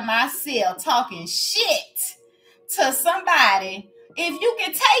fool out of myself talking shit to somebody. If you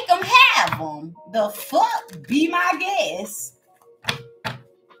can take them, have them. The fuck? Be my guest.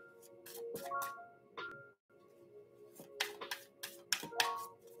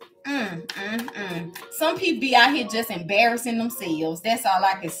 Some people be out here just embarrassing themselves. That's all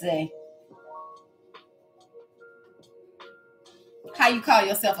I can say. How you call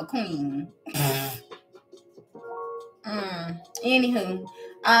yourself a queen? Anywho,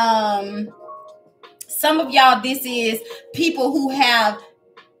 some of y'all, this is people who have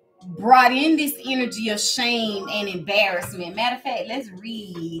brought in this energy of shame and embarrassment. Matter of fact, let's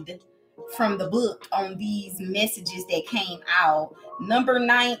read from the book on these messages that came out. Number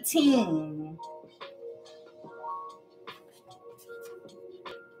 19.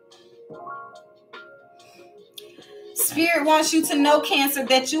 Spirit wants you to know, Cancer,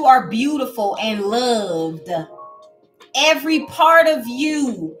 that you are beautiful and loved. Every part of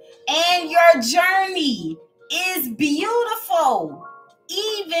you and your journey is beautiful.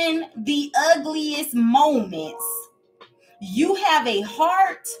 Even the ugliest moments. You have a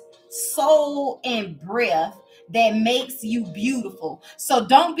heart, soul, and breath that makes you beautiful. So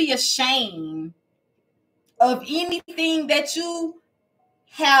don't be ashamed of anything that you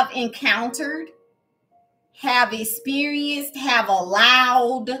have encountered, have experienced, have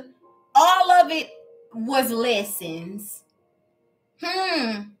allowed. All of it was lessons.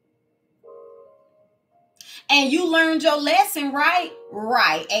 And you learned your lesson, right?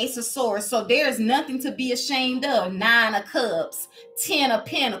 Right. Ace of Swords. So there's nothing to be ashamed of. 9 of Cups, 10 of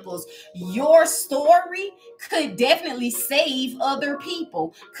Pentacles. Your story could definitely save other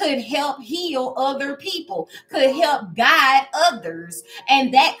people, could help heal other people, could help guide others.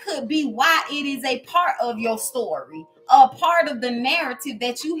 And that could be why it is a part of your story, a part of the narrative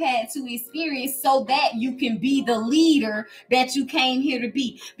that you had to experience so that you can be the leader that you came here to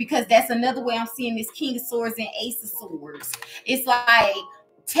be. Because that's another way I'm seeing this King of Swords and Ace of Swords. It's like,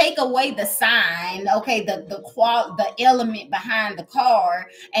 take away the sign, okay, the element behind the card,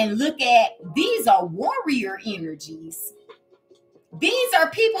 and look at, these are warrior energies. These are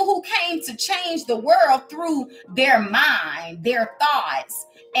people who came to change the world through their mind, their thoughts,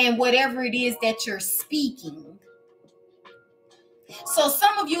 and whatever it is that you're speaking. So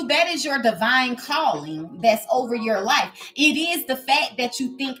some of you, that is your divine calling that's over your life. It is the fact that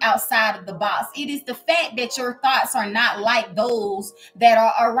you think outside of the box. It is the fact that your thoughts are not like those that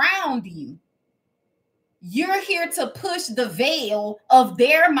are around you. You're here to push the veil of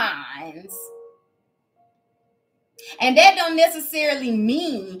their minds. And that don't necessarily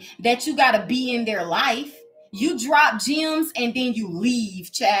mean that you got to be in their life. You drop gems and then you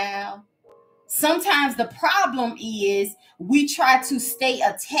leave, child. Sometimes the problem is we try to stay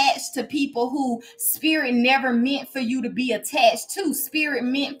attached to people who Spirit never meant for you to be attached to. Spirit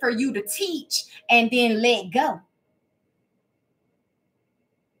meant for you to teach and then let go.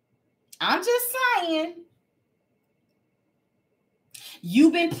 I'm just saying.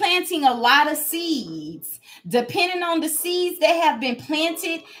 You've been planting a lot of seeds. Depending on the seeds that have been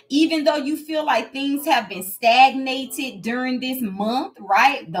planted, even though you feel like things have been stagnated during this month,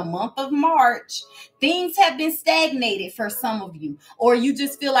 right? The month of March, things have been stagnated for some of you, or you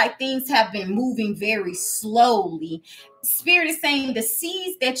just feel like things have been moving very slowly. Spirit is saying the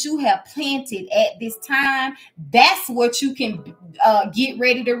seeds that you have planted at this time, that's what you can get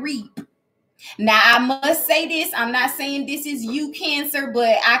ready to reap. Now, I must say this. I'm not saying this is you, Cancer,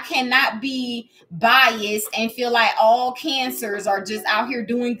 but I cannot be biased and feel like all Cancers are just out here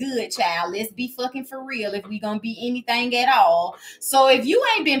doing good, child. Let's be fucking for real if we gonna be anything at all. So if you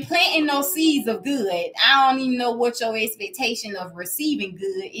ain't been planting no seeds of good, I don't even know what your expectation of receiving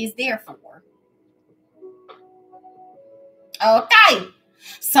good is there for. Okay.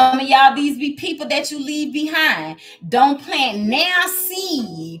 Some of y'all, these be people that you leave behind. Don't plant now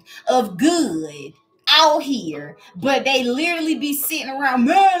seed of good out here, but they literally be sitting around,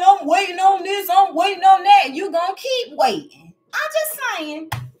 man, I'm waiting on this, I'm waiting on that. You gonna keep waiting. I'm just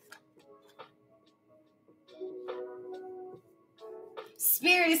saying.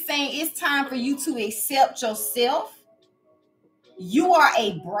 Spirit is saying it's time for you to accept yourself. You are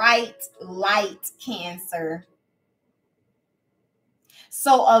a bright light, Cancer.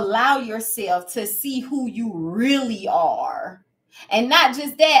 So allow yourself to see who you really are. And not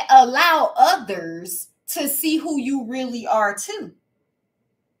just that, allow others to see who you really are too.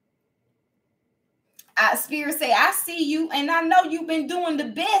 Spirit say, I see you and I know you've been doing the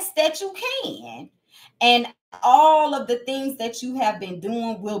best that you can. And all of the things that you have been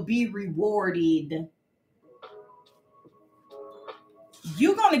doing will be rewarded.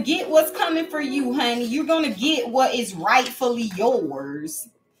 You're going to get what's coming for you, honey. You're going to get what is rightfully yours.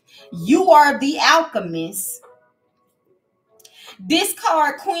 You are the alchemist. This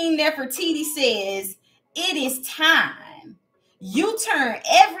card, Queen Nefertiti, says, it is time. You turn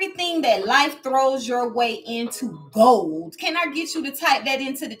everything that life throws your way into gold. Can I get you to type that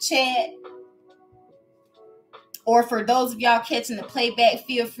into the chat? Or for those of y'all catching the playback,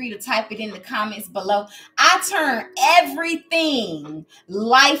 feel free to type it in the comments below. I turn everything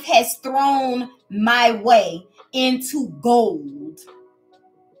life has thrown my way into gold.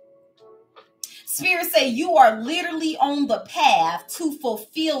 Spirit say you are literally on the path to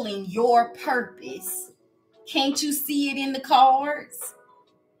fulfilling your purpose. Can't you see it in the cards?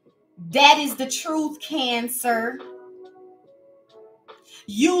 That is the truth, Cancer.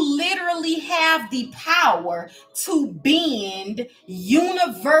 You literally have the power to bend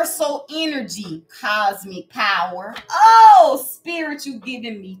universal energy, cosmic power. Oh, Spirit, you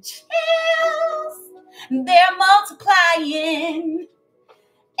giving me chills. They're multiplying,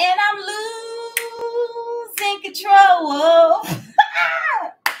 and I'm losing control.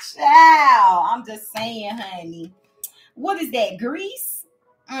 Child, I'm just saying, honey. What is that, grease?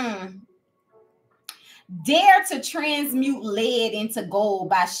 Dare to transmute lead into gold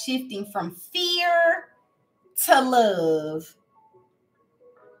by shifting from fear to love.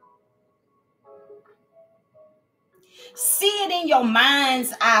 See it in your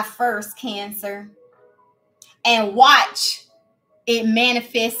mind's eye first, Cancer, and watch it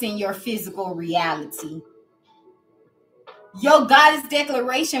manifest in your physical reality. Your goddess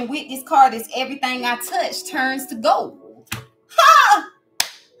declaration with this card is everything I touch turns to gold. Ha!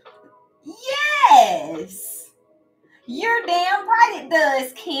 Yes! You're damn right it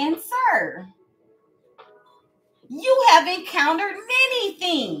does, Cancer. You have encountered many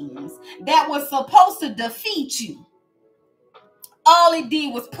things that were supposed to defeat you. All it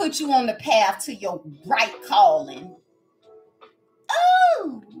did was put you on the path to your right calling.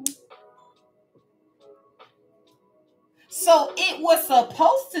 Oh! So it was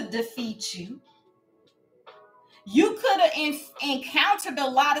supposed to defeat you. You could have encountered a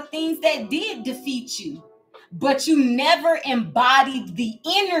lot of things that did defeat you, but you never embodied the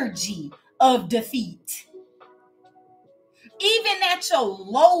energy of defeat. Even at your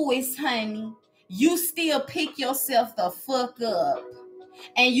lowest, honey, you still pick yourself the fuck up.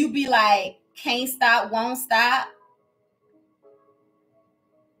 And you be like, can't stop, won't stop.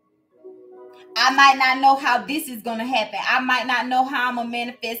 I might not know how this is going to happen. I might not know how I'm going to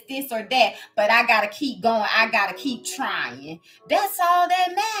manifest this or that, but I got to keep going. I got to keep trying. That's all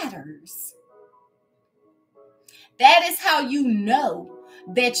that matters. That is how you know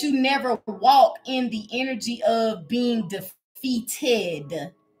that you never walk in the energy of being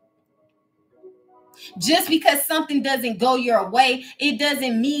defeated. Just because something doesn't go your way, it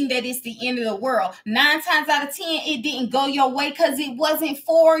doesn't mean that it's the end of the world. 9 times out of 10, it didn't go your way because it wasn't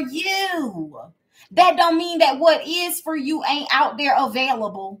for you. That don't mean that what is for you ain't out there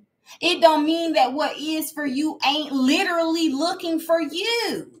available. It don't mean that what is for you ain't literally looking for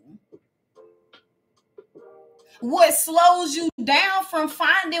you. What slows you down from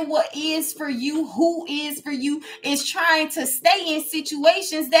finding what is for you, who is for you, is trying to stay in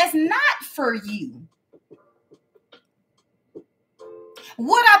situations that's not for you.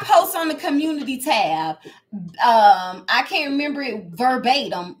 What I post on the community tab, I can't remember it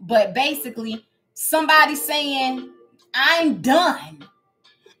verbatim, but basically somebody saying, I'm done.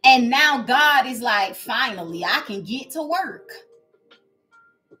 And now God is like, finally, I can get to work.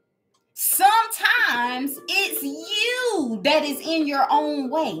 Sometimes it's you that is in your own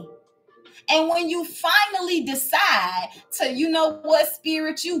way. And when you finally decide to, you know what,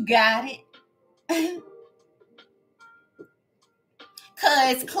 Spirit, you got it.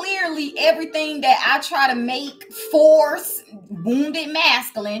 Because clearly everything that I try to make force, wounded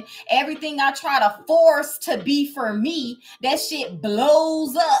masculine, everything I try to force to be for me, that shit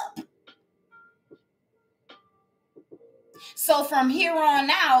blows up. So from here on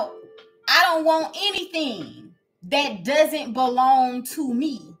out, I don't want anything that doesn't belong to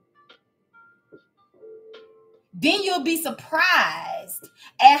me. Then you'll be surprised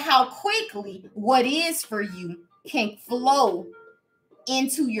at how quickly what is for you can flow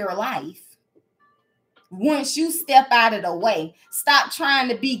into your life. Once you step out of the way, stop trying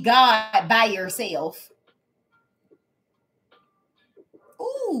to be God by yourself.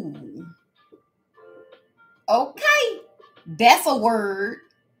 Ooh. Okay. That's a word.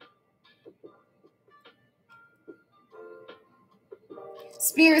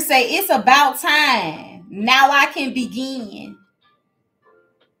 Spirit say, it's about time. Now I can begin.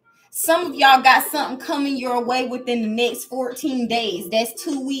 Some of y'all got something coming your way within the next 14 days. That's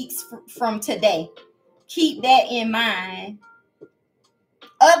 2 weeks from today. Keep that in mind.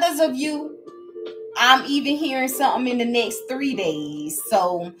 Others of you, I'm even hearing something in the next 3 days.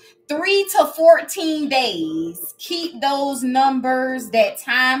 So 3 to 14 days. Keep those numbers, that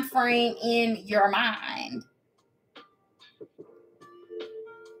time frame in your mind.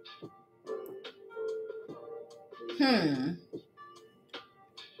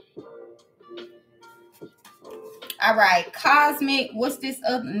 All right, cosmic, what's this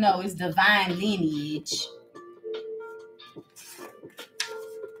other? No, it's divine lineage.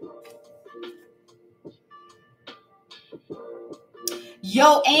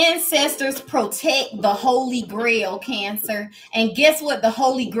 Your ancestors protect the Holy Grail, Cancer. And guess what the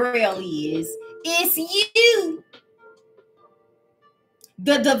Holy Grail is? It's you.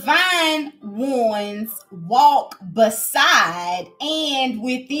 The divine ones walk beside and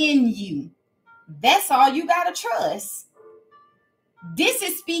within you. That's all you got to trust. This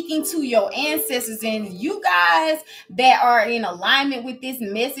is speaking to your ancestors, and you guys that are in alignment with this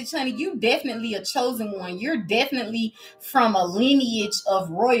message, honey, you definitely a chosen one. You're definitely from a lineage of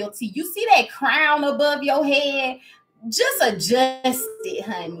royalty. You see that crown above your head? Just adjust it,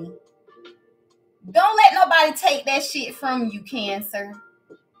 honey. Don't let nobody take that shit from you, Cancer.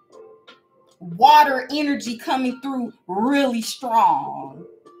 Water energy coming through really strong.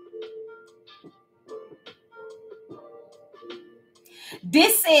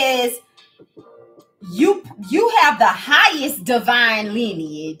 This says you have the highest divine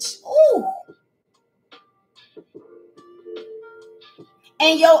lineage. Ooh.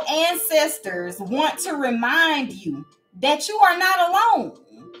 And your ancestors want to remind you that you are not alone.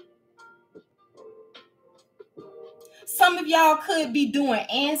 Some of y'all could be doing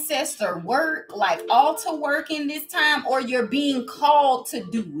ancestor work, like altar work in this time, or you're being called to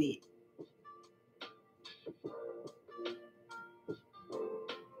do it.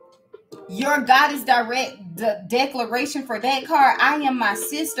 Your goddess direct the declaration for that card, I am my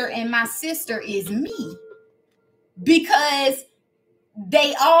sister and my sister is me. Because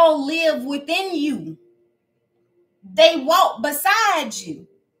they all live within you. They walk beside you.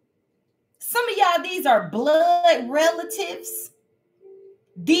 Some of y'all, these are blood relatives.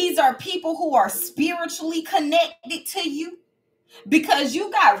 These are people who are spiritually connected to you. Because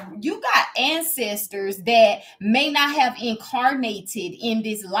you got ancestors that may not have incarnated in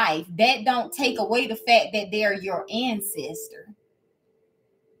this life. That don't take away the fact that they're your ancestor.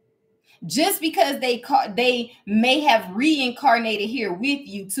 Just because they may have reincarnated here with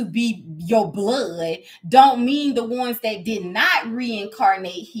you to be your blood, don't mean the ones that did not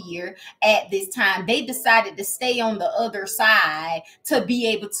reincarnate here at this time, they decided to stay on the other side to be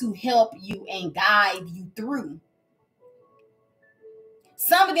able to help you and guide you through.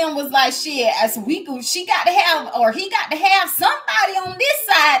 Some of them was like, shit, she got to have, or he got to have somebody on this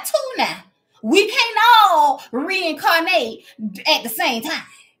side too now. We can't all reincarnate at the same time.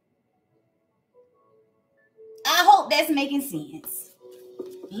 I hope that's making sense.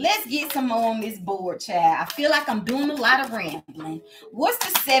 Let's get some more on this board, child. I feel like I'm doing a lot of rambling. What's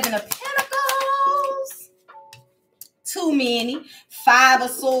the Seven of Pentacles? Too many. Five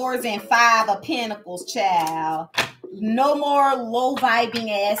of Swords and Five of Pentacles, child. No more low vibing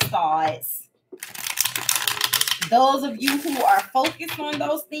ass thoughts. Those of you who are focused on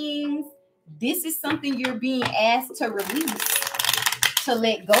those things, this is something you're being asked to release, to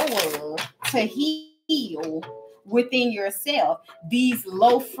let go of, to heal within yourself. These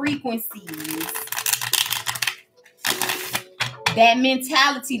low frequencies, that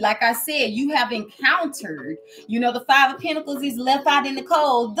mentality, like I said, you have encountered. You know, the Five of Pentacles is left out in the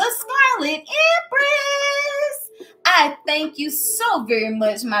cold. The Scarlet Empress. I thank you so very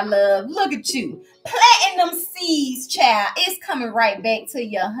much, my love. Look at you. Platinum seeds, child. It's coming right back to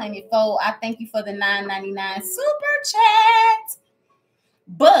you, honeyfold. I thank you for the $9.99 super chat.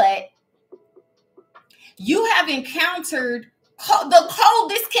 But you have encountered the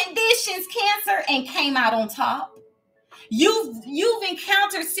coldest conditions, Cancer, and came out on top. You've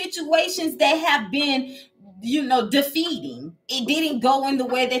encountered situations that have been, defeating. It didn't go in the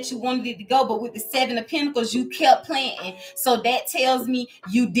way that you wanted it to go, but with the Seven of Pentacles, you kept planting. So that tells me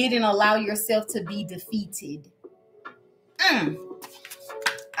you didn't allow yourself to be defeated.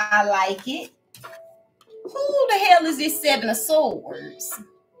 I like it. Who the hell is this Seven of Swords?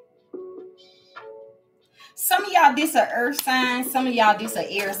 Some of y'all, this an earth sign. Some of y'all, this an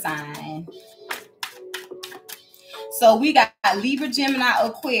air sign. So we got Libra, Gemini,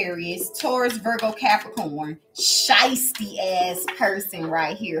 Aquarius, Taurus, Virgo, Capricorn. Shiesty ass person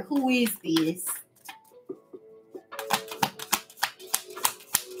right here. Who is this?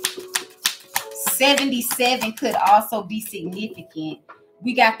 $77 could also be significant.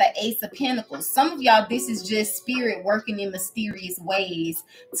 We got the Ace of Pentacles. Some of y'all, this is just spirit working in mysterious ways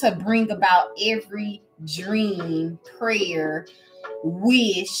to bring about every dream, prayer,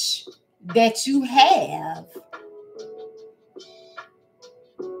 wish that you have.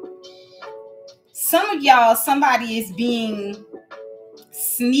 Some of y'all, somebody is being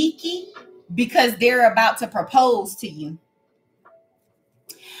sneaky because they're about to propose to you.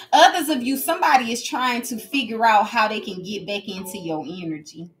 Others of you, somebody is trying to figure out how they can get back into your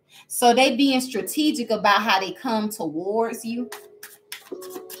energy. So they being strategic about how they come towards you.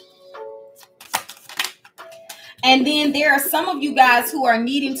 And then there are some of you guys who are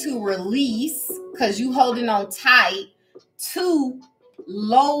needing to release because you holding on tight to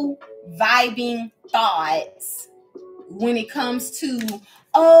low vibing thoughts when it comes to,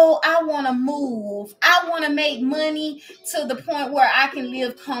 oh, I want to move. I want to make money to the point where I can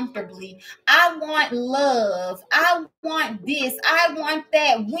live comfortably. I want love. I want this. I want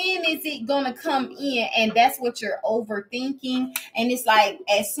that. When is it going to come in? And that's what you're overthinking. And it's like,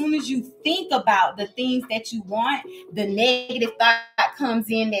 as soon as you think about the things that you want, the negative thought comes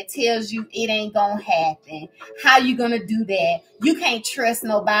in that tells you it ain't going to happen. How you going to do that? You can't trust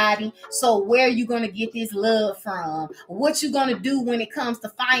nobody. So where are you going to get this love from? What you going to do when it comes to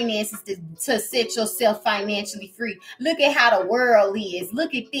finances to set yourself financially free? Look at how the world is.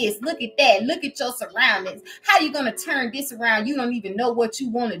 Look at this. Look at that. Look at your surroundings. How you going to turn this around? You don't even know what you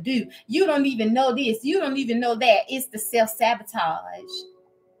want to do. You don't even know this. You don't even know that. It's the self-sabotage.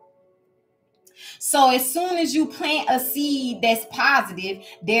 So as soon as you plant a seed that's positive,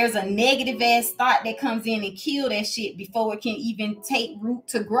 there's a negative ass thought that comes in and kill that shit before it can even take root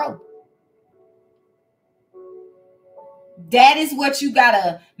to grow. That is what you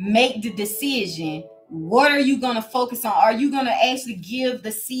gotta make the decision. What are you gonna focus on? Are you gonna actually give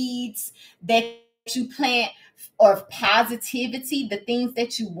the seeds that you plant of positivity, the things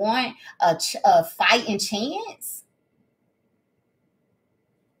that you want, a fighting chance?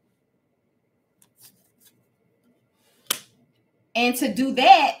 And to do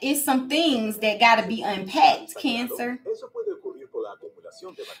that, is some things that got to be unpacked, Cancer.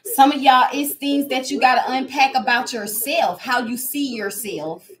 Some of y'all, it's things that you got to unpack about yourself, how you see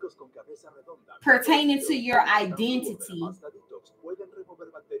yourself, pertaining to your identity.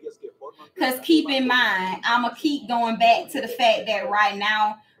 Because keep in mind, I'm going to keep going back to the fact that right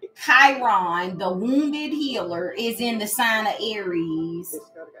now, Chiron, the wounded healer, is in the sign of Aries,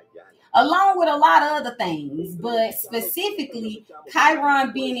 along with a lot of other things. But specifically,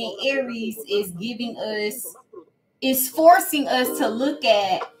 Chiron being in Aries is giving us, is forcing us to look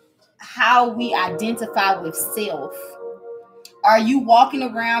at how we identify with self. Are you walking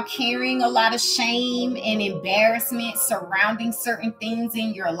around carrying a lot of shame and embarrassment surrounding certain things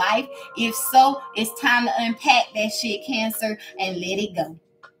in your life? If so, it's time to unpack that shit, Cancer, and let it go.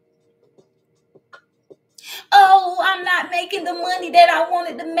 Oh, I'm not making the money that I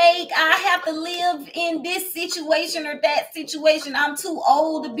wanted to make. I have to live in this situation or that situation. I'm too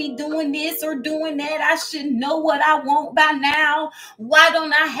old to be doing this or doing that. I should know what I want by now. Why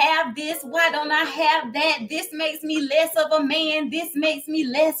don't I have this? Why don't I have that? This makes me less of a man. This makes me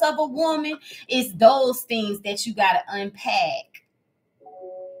less of a woman. It's those things that you got to unpack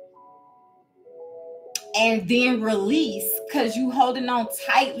and then release, because you holding on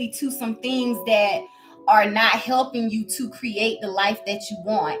tightly to some things that are not helping you to create the life that you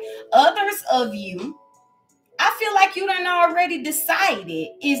want. Others of you, I feel like you done already decided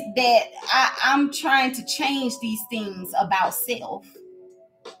is that I'm trying to change these things about self.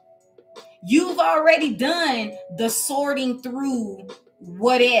 You've already done the sorting through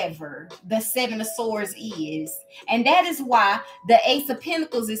whatever the Seven of Swords is. And that is why the Ace of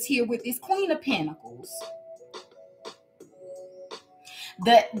Pentacles is here with this Queen of Pentacles.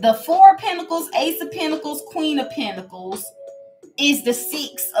 The Four of Pentacles, Ace of Pentacles, Queen of Pentacles is the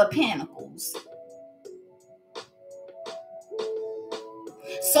Six of Pentacles.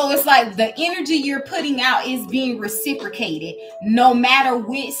 So it's like the energy you're putting out is being reciprocated no matter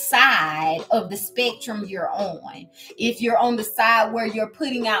which side of the spectrum you're on. If you're on the side where you're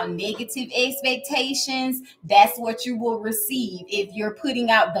putting out negative expectations, that's what you will receive. If you're putting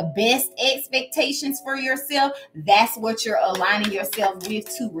out the best expectations for yourself, that's what you're aligning yourself with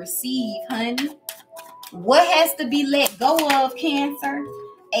to receive, honey. What has to be let go of, Cancer?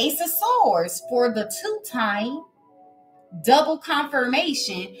 Ace of Swords for the two-time. Double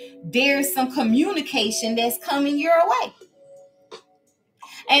confirmation, there's some communication that's coming your way.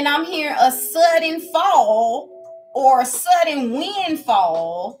 And I'm hearing a sudden fall or a sudden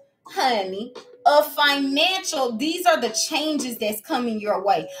windfall, honey, of financial. These are the changes that's coming your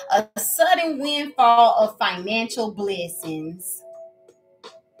way. A sudden windfall of financial blessings.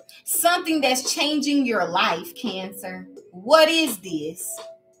 Something that's changing your life, Cancer. What is this?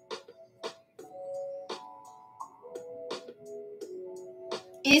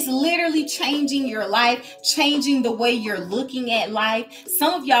 It's literally changing your life, changing the way you're looking at life.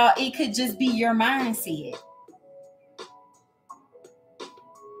 Some of y'all, it could just be your mindset.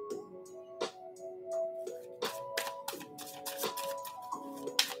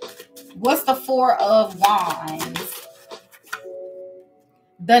 What's the Four of Wands?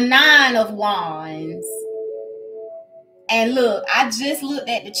 The Nine of Wands. And look, I just looked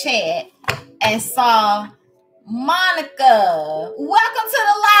at the chat and saw Monica, welcome to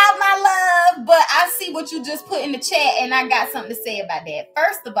the live, my love. But I see what you just put in the chat, and I got something to say about that.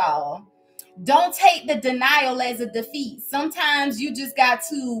 First of all, Don't take the denial as a defeat. Sometimes you just got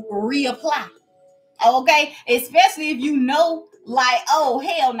to reapply. Okay, especially if you know, like, oh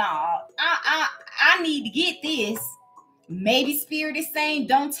hell no, I need to get this. Maybe spirit is saying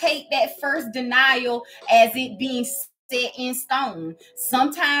don't take that first denial as it being set in stone.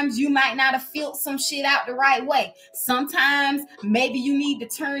 Sometimes you might not have filled some shit out the right way. Sometimes maybe you need to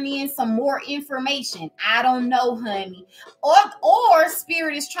turn in some more information. I don't know, honey. Or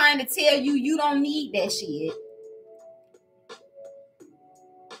spirit is trying to tell you you don't need that shit.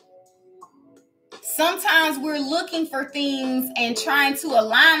 Sometimes we're looking for things and trying to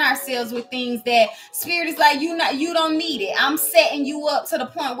align ourselves with things that spirit is like, you don't need it. I'm setting you up to the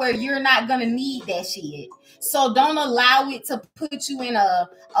point where you're not gonna need that shit. So don't allow it to put you in a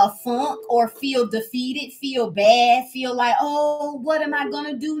funk or feel defeated, feel bad, feel like, oh, what am I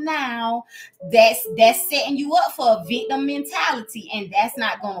gonna do now? That's setting you up for a victim mentality, and that's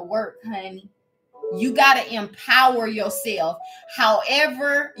not gonna work, honey. You got to empower yourself.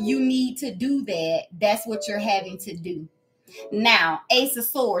 However you need to do that, that's what you're having to do. Now, Ace of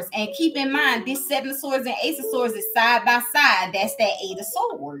Swords. And keep in mind, this Seven of Swords and Ace of Swords is side by side. That's that Eight of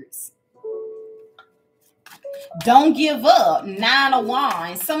Swords. Don't give up. Nine of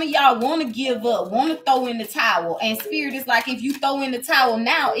Wands. Some of y'all want to give up, want to throw in the towel. And spirit is like, if you throw in the towel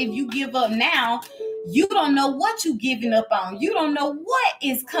now, if you give up now, you don't know what you're giving up on. You don't know what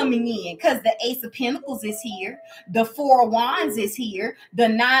is coming in, because the Ace of Pentacles is here. The Four of Wands is here. The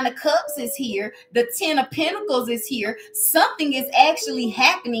Nine of Cups is here. The Ten of Pentacles is here. Something is actually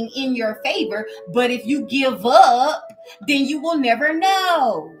happening in your favor. But if you give up, then you will never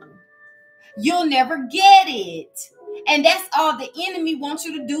know. You'll never get it. And that's all the enemy wants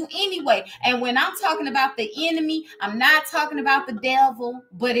you to do anyway. And when I'm talking about the enemy, I'm not talking about the devil.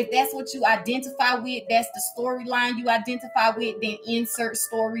 But if that's what you identify with, that's the storyline you identify with, then insert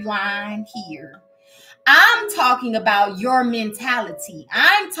storyline here. I'm talking about your mentality.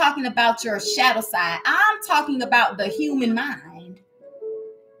 I'm talking about your shadow side. I'm talking about the human mind.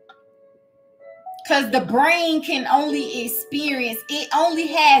 Because the brain can only experience, it only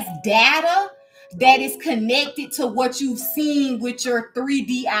has data that is connected to what you've seen with your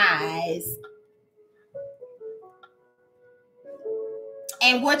 3D eyes.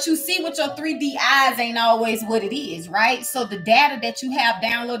 And what you see with your 3D eyes ain't always what it is, right? So the data that you have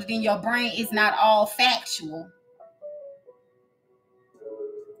downloaded in your brain is not all factual.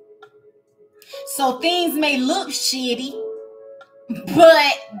 So things may look shitty,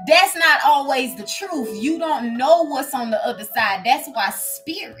 but that's not always the truth. You don't know what's on the other side. That's why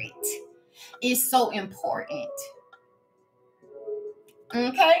spirit is so important.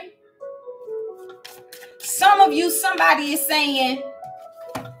 Okay? Some of you, somebody is saying,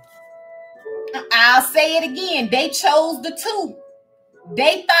 I'll say it again, they chose the two.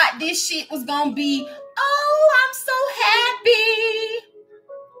 They thought this shit was gonna be, oh, I'm so happy.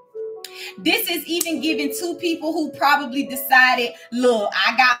 This is even giving two people who probably decided, look,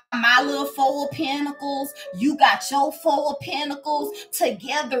 I got my little Four of Pentacles, you got your Four of Pentacles,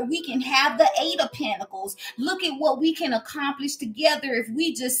 together we can have the Eight of Pentacles. Look at what we can accomplish together if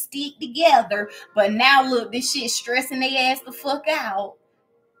we just stick together. But now look, this shit stressing their ass the fuck out.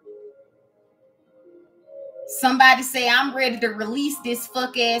 Somebody say, I'm ready to release this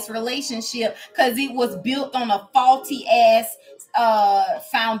fuck ass relationship because it was built on a faulty ass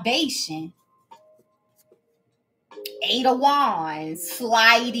foundation. Eight of Wands,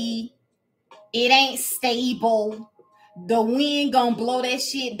 flighty. It ain't stable. The wind gonna blow that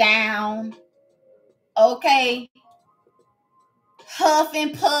shit down. Okay. Huff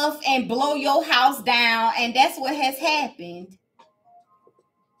and puff and blow your house down. And that's what has happened.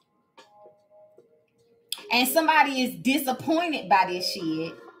 And somebody is disappointed by this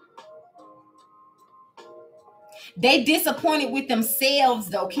shit. They disappointed with themselves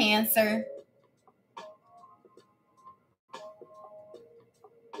though, Cancer.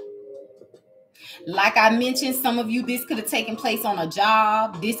 Like I mentioned, some of you, this could have taken place on a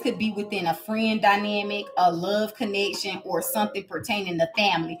job. This could be within a friend dynamic, a love connection, or something pertaining to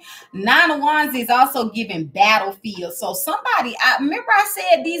family. Nine of Wands is also giving battlefield. So somebody, I remember I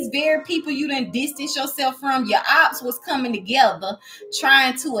said these very people you done distance yourself from, your ops was coming together,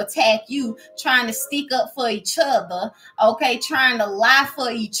 trying to attack you, trying to stick up for each other, okay, trying to lie for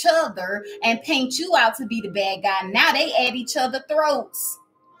each other and paint you out to be the bad guy. Now they at each other's throats.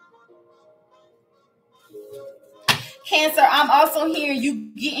 Cancer, I'm also hearing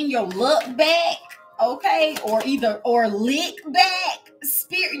you getting your luck back, okay? Or lick back.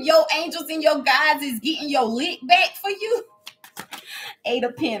 Spirit, your angels and your guides is getting your lick back for you. Eight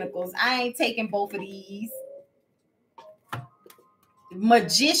of Pentacles. I ain't taking both of these.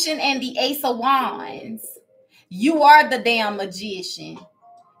 Magician and the Ace of Wands. You are the damn magician.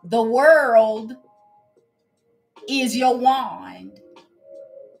 The world is your wand.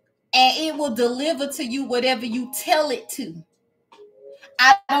 And it will deliver to you whatever you tell it to.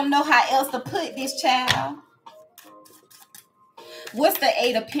 I don't know how else to put this, child. What's the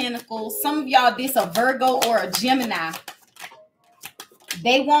Eight of Pentacles? Some of y'all, this a Virgo or a Gemini.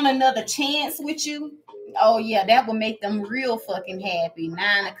 They want another chance with you. Oh, yeah, that will make them real fucking happy.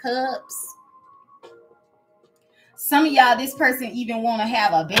 Nine of Cups. Some of y'all, this person even want to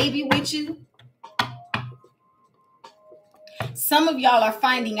have a baby with you. Some of y'all are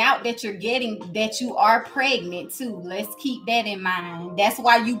finding out that you are pregnant too. Let's keep that in mind. That's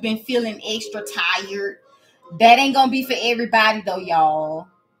why you've been feeling extra tired. That ain't gonna be for everybody though, y'all.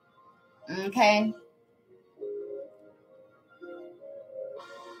 Okay.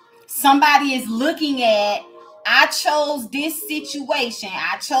 Somebody is looking at, I chose this situation.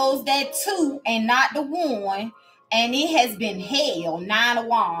 I chose that 2 and not the 1. And it has been hell, 9 of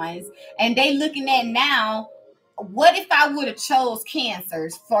Wands. And they looking at now, what if I would have chose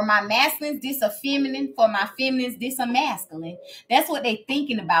Cancers? For my masculines, this a feminine. For my feminines, this a masculine. That's what they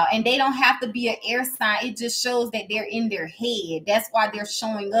thinking about. And they don't have to be an air sign. It just shows that they're in their head. That's why they're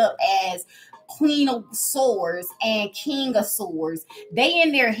showing up as Queen of Swords and King of Swords. They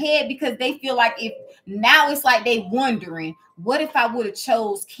in their head because they feel like now it's like they wondering, what if I would have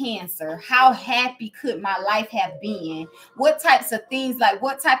chose Cancer? How happy could my life have been? What types of things, like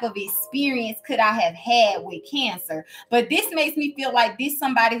what type of experience could I have had with Cancer? But this makes me feel like this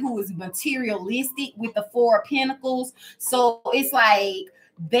somebody who is materialistic with the 4 of Pentacles. So it's like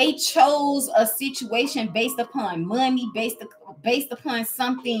they chose a situation based upon money, based upon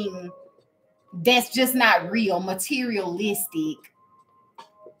something that's just not real, materialistic.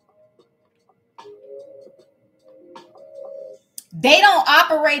 They don't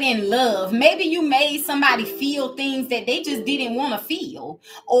operate in love. Maybe you made somebody feel things that they just didn't want to feel.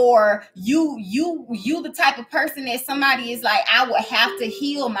 Or you the type of person that somebody is like, I would have to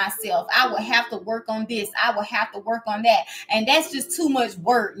heal myself. I would have to work on this. I would have to work on that. And that's just too much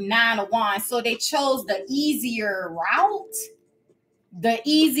work, 9 of Wands. So they chose the easier route. The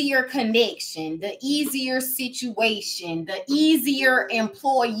easier connection, the easier situation, the easier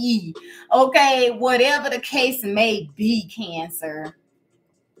employee. Okay, whatever the case may be, Cancer.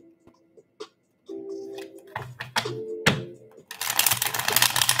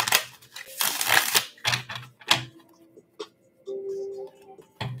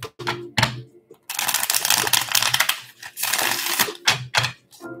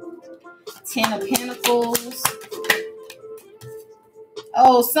 Ten of Pentacles.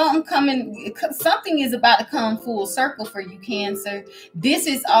 Oh, something is about to come full circle for you, Cancer. This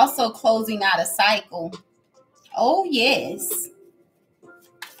is also closing out a cycle. Oh, yes.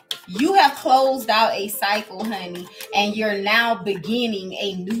 You have closed out a cycle, honey, and you're now beginning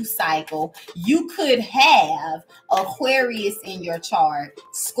a new cycle. You could have Aquarius in your chart,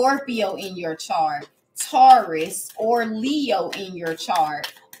 Scorpio in your chart, Taurus or Leo in your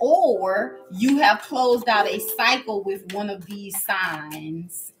chart, or you have closed out a cycle with one of these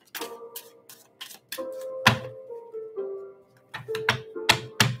signs.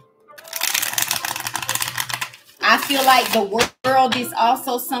 I feel like the world is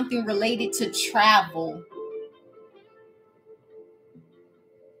also something related to travel.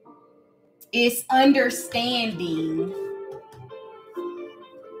 It's understanding.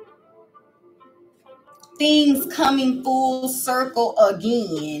 Things coming full circle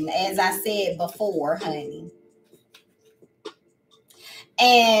again, as I said before, honey.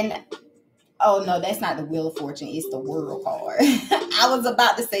 And oh no, that's not the Wheel of Fortune, it's the World card. I was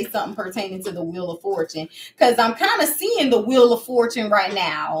about to say something pertaining to the Wheel of Fortune because I'm kind of seeing the Wheel of Fortune right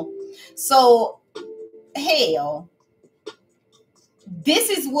now. So hell,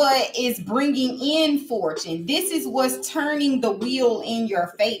 this is what is bringing in fortune. This is what's turning the wheel in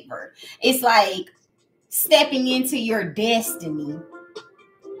your favor. It's like stepping into your destiny.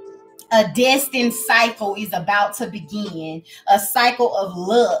 A destined cycle is about to begin. A cycle of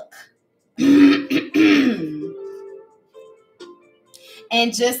luck.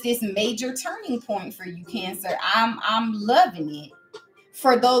 And just this major turning point for you, Cancer. I'm loving it.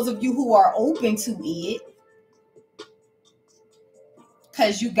 For those of you who are open to it.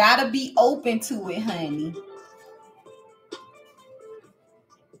 Because you got to be open to it, honey.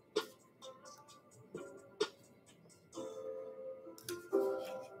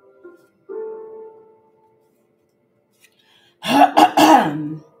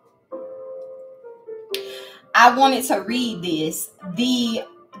 I wanted to read this. The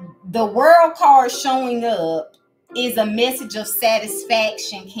World card showing up is a message of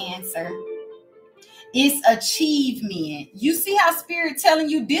satisfaction, Cancer. It's achievement. You see how Spirit telling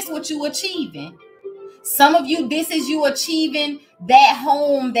you this what you achieving. Some of you, this is you achieving that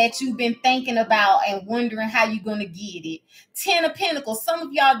home that you've been thinking about and wondering how you're going to get it. 10 of Pentacles. Some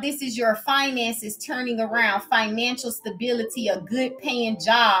of y'all, this is your finances turning around, financial stability, a good paying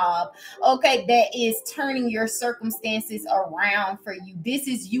job. Okay, that is turning your circumstances around for you. This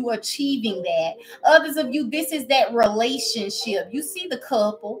is you achieving that. Others of you, this is that relationship. You see the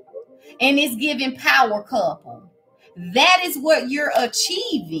couple and it's giving power couple. That is what you're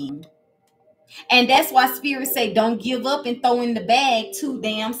achieving. And that's why Spirit say don't give up and throw in the bag too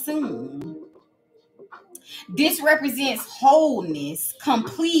damn soon. This represents wholeness,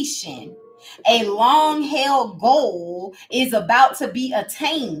 completion. A long-held goal is about to be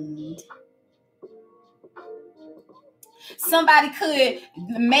attained. Somebody could,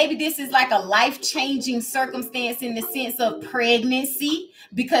 maybe this is like a life-changing circumstance in the sense of pregnancy,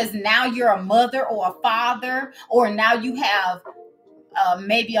 because now you're a mother or a father, or now you have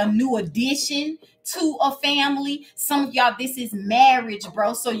maybe a new addition to a family. Some of y'all, this is marriage,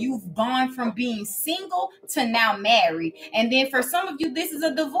 bro. So you've gone from being single to now married. And then for some of you, this is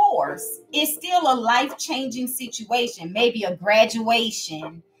a divorce. It's still a life-changing situation. Maybe a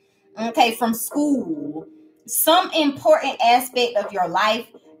graduation, okay, from school. Some important aspect of your life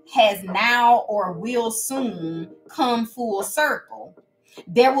has now or will soon come full circle.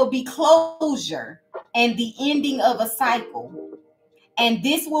 There will be closure and the ending of a cycle. And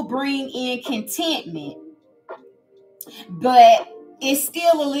this will bring in contentment. But it's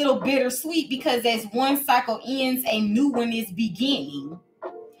still a little bittersweet because as one cycle ends, a new one is beginning.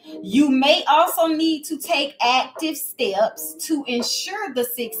 You may also need to take active steps to ensure the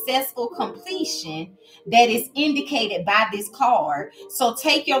successful completion that is indicated by this card. So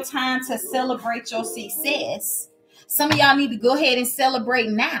take your time to celebrate your success. Some of y'all need to go ahead and celebrate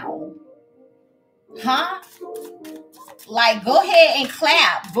now. Huh? Like, go ahead and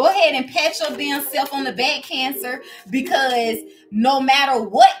clap. Go ahead and pat your damn self on the back, Cancer, because no matter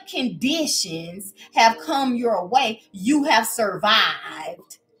what conditions have come your way, you have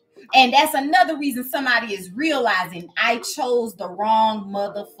survived. And that's another reason somebody is realizing I chose the wrong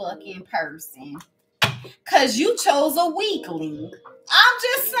motherfucking person. Because you chose a weakling. I'm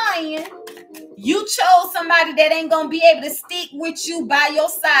just saying. You chose somebody that ain't gonna be able to stick with you by your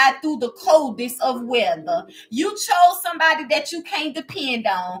side through the coldest of weather. You chose somebody that you can't depend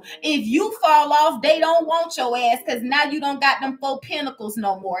on. If you fall off, they don't want your ass because now you don't got them 4 pentacles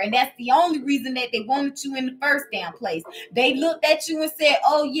no more. And that's the only reason that they wanted you in the first damn place. They looked at you and said,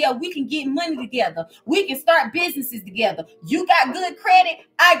 oh yeah, we can get money together. We can start businesses together. You got good credit.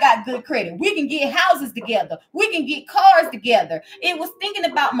 I got good credit. We can get houses together. We can get cars together. It was thinking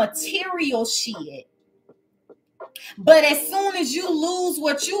about material shit. But as soon as you lose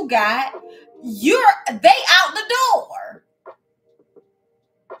what you got, they out the door.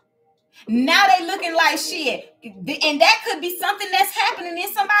 Now they looking like shit. And that could be something that's happening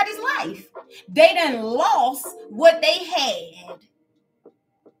in somebody's life. They done lost what they had.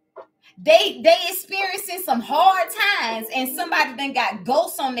 They experiencing some hard times and somebody done got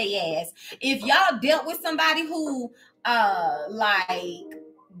ghosts on their ass. If y'all dealt with somebody who like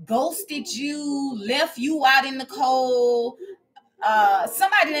ghosted you, left you out in the cold,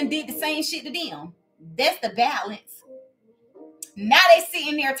 somebody done did the same shit to them. That's the balance. Now they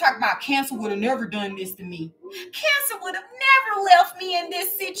sitting there talking about Cancer would have never done this to me. Cancer would have never left me in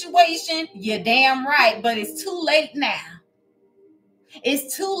this situation. You're damn right, but it's too late now.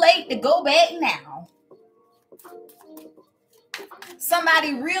 It's too late to go back now.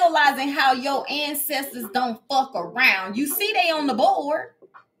 Somebody realizing how your ancestors don't fuck around. You see they on the board.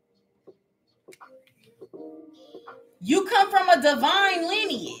 You come from a divine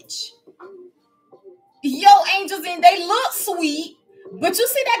lineage. Your angels, and they look sweet, but you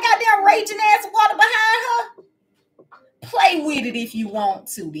see that goddamn raging ass water behind her? Play with it if you want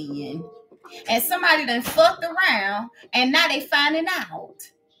to then. And somebody done fucked around, and now they finding out.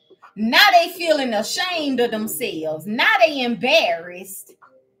 Now they feeling ashamed of themselves. Now they embarrassed.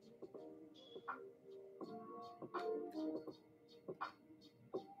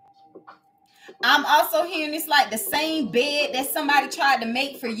 I'm also hearing it's like the same bed that somebody tried to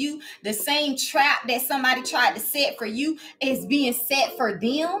make for you, the same trap that somebody tried to set for you is being set for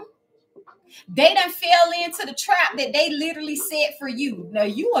them. They done fell into the trap that they literally set for you. Now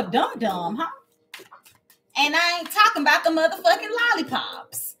you a dum-dum, huh? And I ain't talking about the motherfucking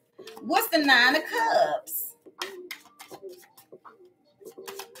lollipops. What's the 9 of Cups?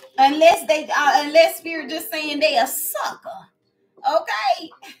 Unless Spirit just saying they a sucker. Okay?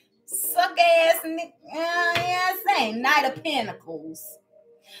 suck ass, saying Knight of Pentacles.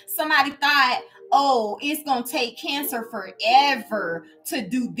 Somebody thought, oh, it's gonna take Cancer forever to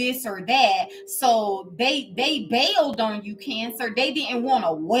do this or that, so they bailed on you, Cancer. They didn't want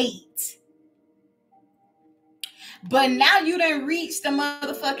to wait. But now you done reached the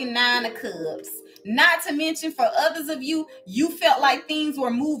motherfucking 9 of Cups. Not to mention, for others of you, you felt like things were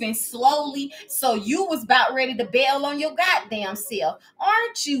moving slowly, so you was about ready to bail on your goddamn self.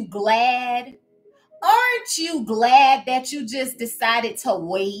 Aren't you glad? Aren't you glad that you just decided to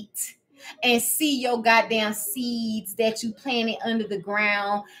wait and see your goddamn seeds that you planted under the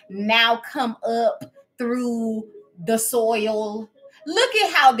ground now come up through the soil? Look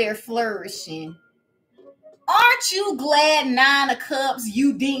at how they're flourishing. Aren't you glad, 9 of Cups,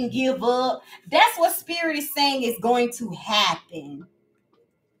 you didn't give up? That's what Spirit is saying is going to happen.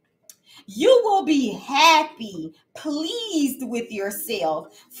 You will be happy, pleased with yourself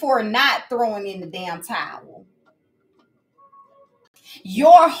for not throwing in the damn towel.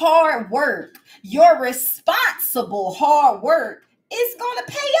 Your hard work, your responsible hard work is going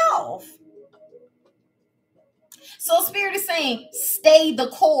to pay off. So Spirit is saying, stay the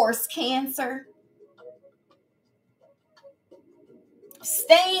course, Cancer.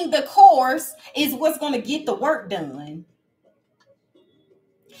 Staying the course is what's going to get the work done.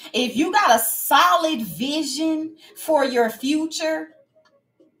 If you got a solid vision for your future,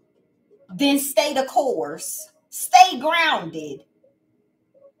 then stay the course. Stay grounded.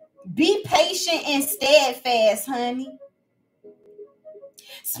 Be patient and steadfast, honey.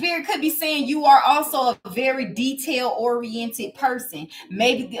 Spirit could be saying you are also a very detail-oriented person.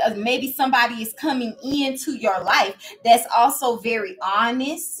 Maybe somebody is coming into your life that's also very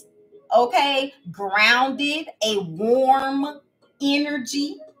honest, okay, grounded, a warm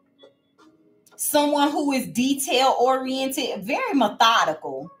energy. Someone who is detail-oriented, very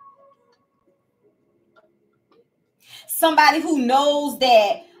methodical. Somebody who knows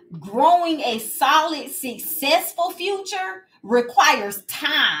that growing a solid, successful future requires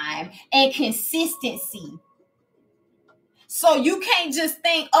time and consistency. So you can't just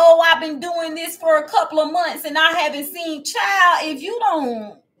think, oh, I've been doing this for a couple of months and I haven't seen child. If you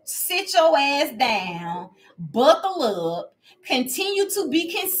don't sit your ass down, buckle up, continue to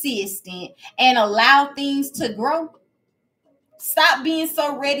be consistent, and allow things to grow. Stop being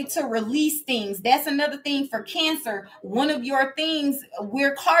so ready to release things. That's another thing for Cancer. One of your things,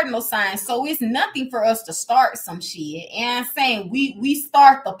 we're cardinal signs, so it's nothing for us to start some shit. And I'm saying we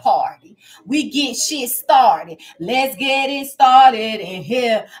start the party. We get shit started. Let's get it started in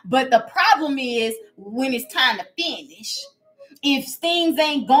here. But the problem is when it's time to finish. If things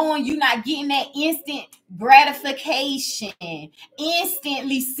ain't going, you're not getting that instant gratification,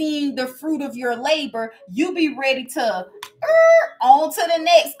 instantly seeing the fruit of your labor, you be ready to on to the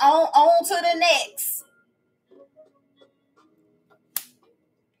next, on to the next.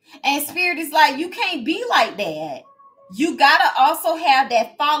 And Spirit is like, you can't be like that. You gotta also have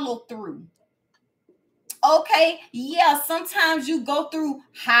that follow through. Okay, yeah, sometimes you go through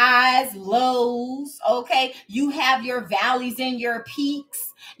highs, lows, okay? You have your valleys and your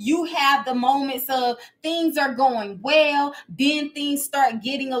peaks. You have the moments of things are going well, then things start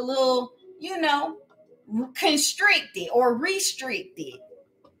getting a little, constricted or restricted.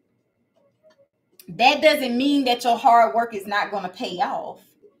 That doesn't mean that your hard work is not going to pay off.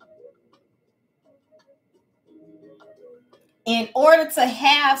 In order to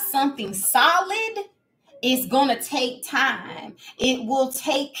have something solid, it's going to take time. It will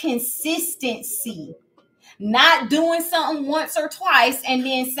take consistency. Not doing something once or twice and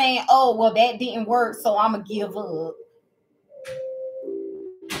then saying, oh, well, that didn't work, so I'm going to give up.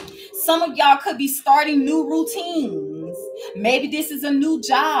 Some of y'all could be starting new routines. Maybe this is a new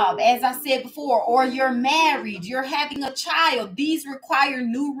job, as I said before, or you're married, you're having a child. These require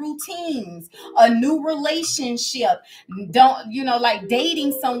new routines, a new relationship. Don't, like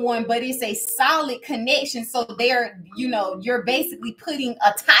dating someone, but it's a solid connection. So you're basically putting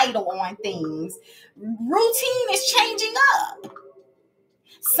a title on things. Routine is changing up.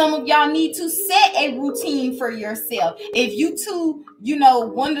 Some of y'all need to set a routine for yourself. If you two,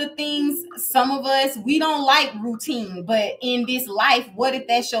 one of the things, some of us, we don't like routine, but in this life, what if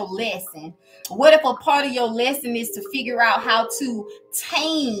that's your lesson? What if a part of your lesson is to figure out how to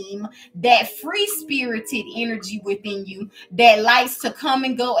tame that free-spirited energy within you that likes to come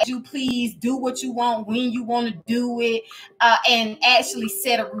and go as you please, do what you want, when you want to do it, and actually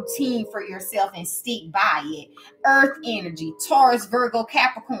set a routine for yourself and stick by it. Earth energy, Taurus, Virgo,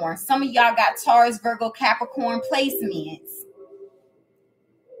 Capricorn. Some of y'all got Taurus, Virgo, Capricorn placements.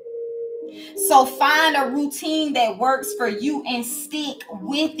 So find a routine that works for you and stick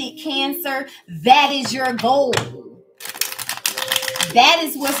with it, Cancer. That is your goal. That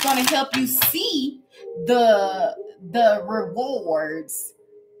is what's going to help you see the rewards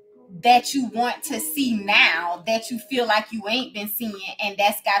that you want to see now, that you feel like you ain't been seeing, and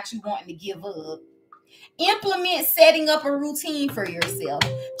that's got you wanting to give up. Implement setting up a routine for yourself,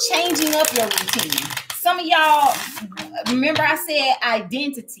 changing up your routine. Some of y'all, remember I said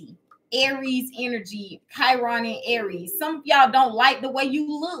identity, Aries energy, Chiron and Aries. Some of y'all don't like the way you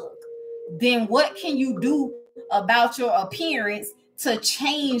look. Then what can you do about your appearance to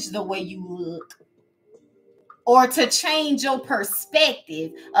change the way you look? Or to change your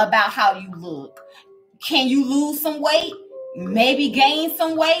perspective about how you look? Can you lose some weight? Maybe gain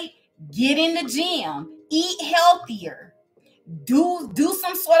some weight? Get in the gym. Eat healthier. Do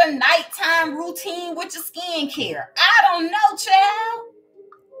some sort of nighttime routine with your skincare. I don't know, child.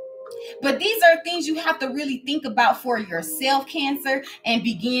 But these are things you have to really think about for yourself, Cancer, and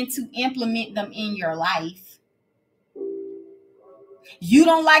begin to implement them in your life. You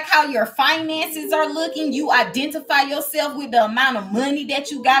don't like how your finances are looking. You identify yourself with the amount of money that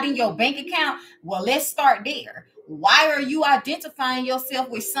you got in your bank account. Well, let's start there. Why are you identifying yourself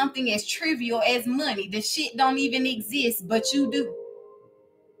with something as trivial as money? The shit don't even exist, but you do.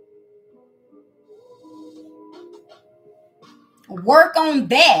 Work on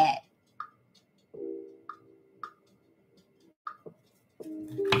that.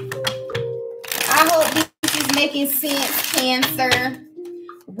 I hope this is making sense, Cancer.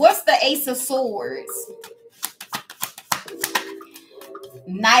 What's the Ace of Swords?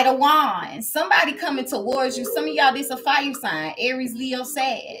 Knight of Wands. Somebody coming towards you. Some of y'all, this a fire sign. Aries, Leo,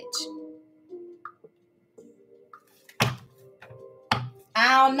 Sag.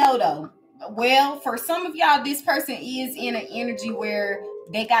 I don't know though. Well, for some of y'all, this person is in an energy where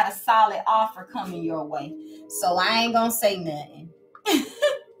they got a solid offer coming your way. So I ain't gonna say nothing.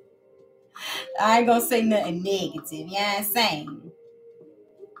 I ain't gonna say nothing negative. You know what I'm saying?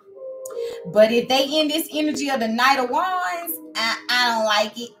 But if they in this energy of the Knight of Wands, I don't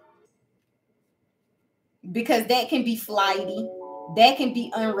like it. Because that can be flighty. That can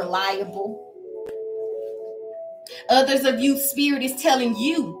be unreliable. Others of you, Spirit is telling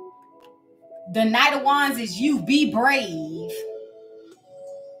you, the Knight of Wands is you. Be brave.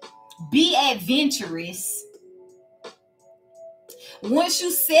 Be adventurous. Once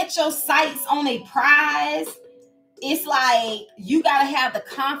you set your sights on a prize, it's like you got to have the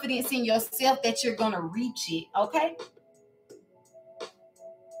confidence in yourself that you're going to reach it, okay?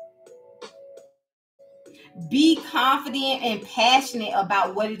 Be confident and passionate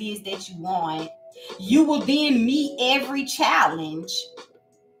about what it is that you want. You will then meet every challenge.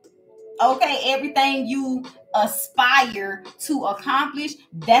 Okay, everything you aspire to accomplish,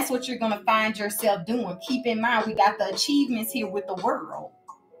 that's what you're going to find yourself doing. Keep in mind, we got the achievements here with the world.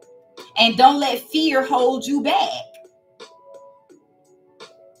 And don't let fear hold you back.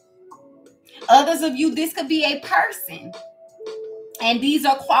 Others of you, this could be a person. And these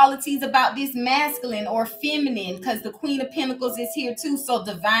are qualities about this masculine or feminine, because the Queen of Pentacles is here too. So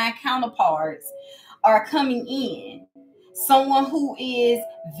divine counterparts are coming in. Someone who is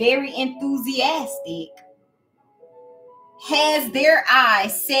very enthusiastic, has their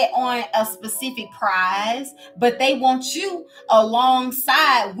eyes set on a specific prize, but they want you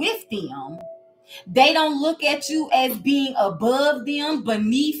alongside with them. They don't look at you as being above them,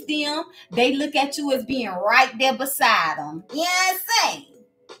 beneath them. They look at you as being right there beside them. You know what I'm saying?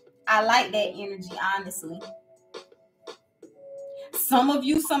 I like that energy, honestly. Some of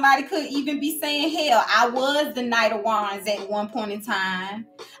you, somebody could even be saying, hell, I was the Knight of Wands at one point in time.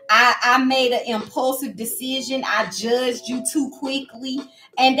 I made an impulsive decision. I judged you too quickly.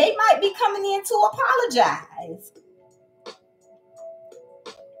 And they might be coming in to apologize.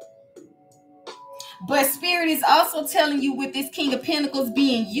 But Spirit is also telling you, with this King of Pentacles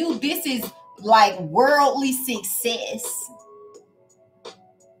being you, this is like worldly success.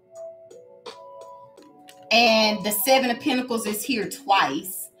 And the Seven of Pentacles is here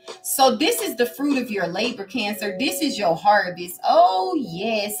twice. So this is the fruit of your labor, Cancer. This is your harvest. Oh,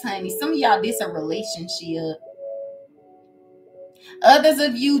 yes, honey. Some of y'all, this is a relationship. Others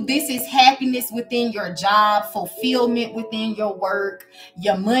of you, this is happiness within your job, fulfillment within your work,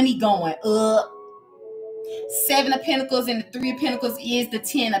 your money going up. Seven of Pentacles and the Three of Pentacles is the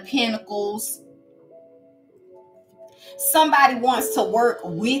Ten of Pentacles. Somebody wants to work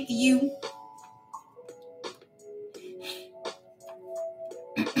with you.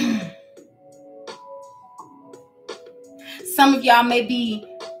 Some of y'all may be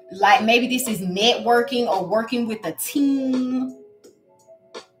like, maybe this is networking or working with a team.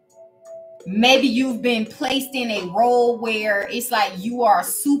 Maybe you've been placed in a role where it's like you are a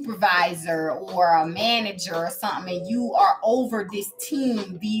supervisor or a manager or something, and you are over this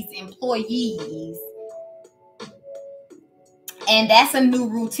team, these employees. And that's a new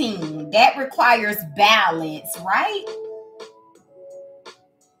routine. That requires balance, right?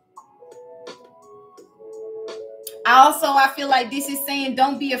 Also, I feel like this is saying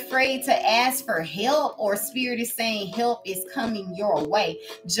don't be afraid to ask for help, or Spirit is saying help is coming your way.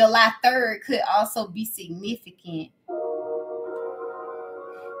 July 3rd could also be significant.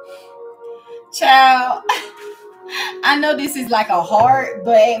 Child, I know this is like a heart,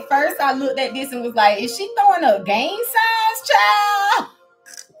 but at first I looked at this and was like, is she throwing up gang signs, child?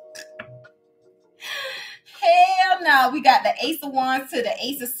 Hell no. We got the Ace of Wands to the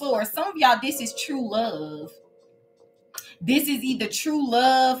Ace of Swords. Some of y'all, this is true love. This is either true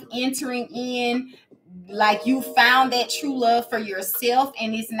love entering in, like you found that true love for yourself,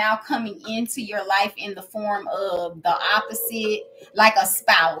 and it's now coming into your life in the form of the opposite, like a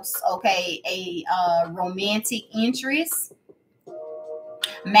spouse, okay, a romantic interest,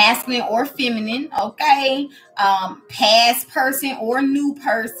 masculine or feminine, okay, past person or new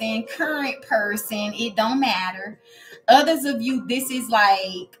person, current person, it don't matter. Others of you, this is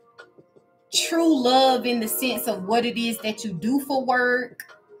like true love in the sense of what it is that you do for work.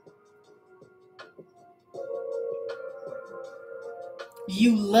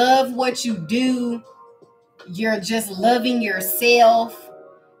 You love what you do. You're just loving yourself.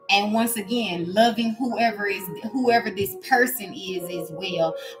 And once again, loving whoever this person is as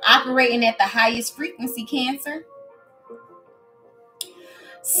well. Operating at the highest frequency, Cancer.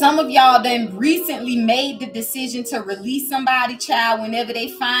 Some of y'all then recently made the decision to release somebody, child, whenever they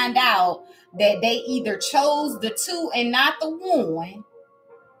find out that they either chose the two and not the one,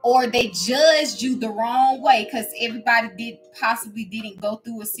 or they judged you the wrong way, because everybody possibly didn't go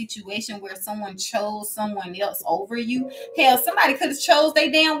through a situation where someone chose someone else over you. Hell, somebody could have chose their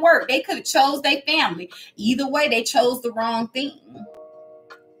damn work. They could have chose their family. Either way, they chose the wrong thing.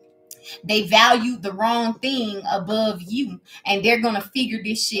 They valued the wrong thing above you, and they're gonna figure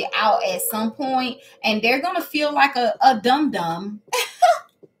this shit out at some point, and they're gonna feel like a dum-dum.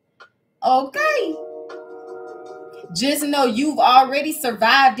 Okay. Just know you've already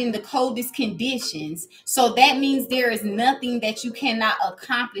survived in the coldest conditions. So that means there is nothing that you cannot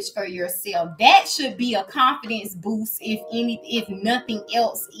accomplish for yourself. That should be a confidence boost, if nothing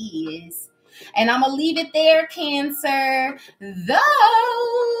else is. And I'm going to leave it there, Cancer. Those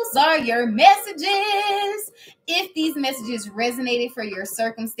are your messages. If these messages resonated for your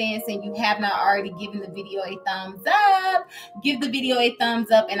circumstance and you have not already given the video a thumbs up, give the video a thumbs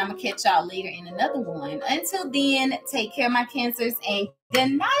up, and I'm going to catch y'all later in another one. Until then, take care, my Cancers, and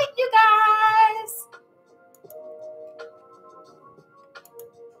good night, you guys.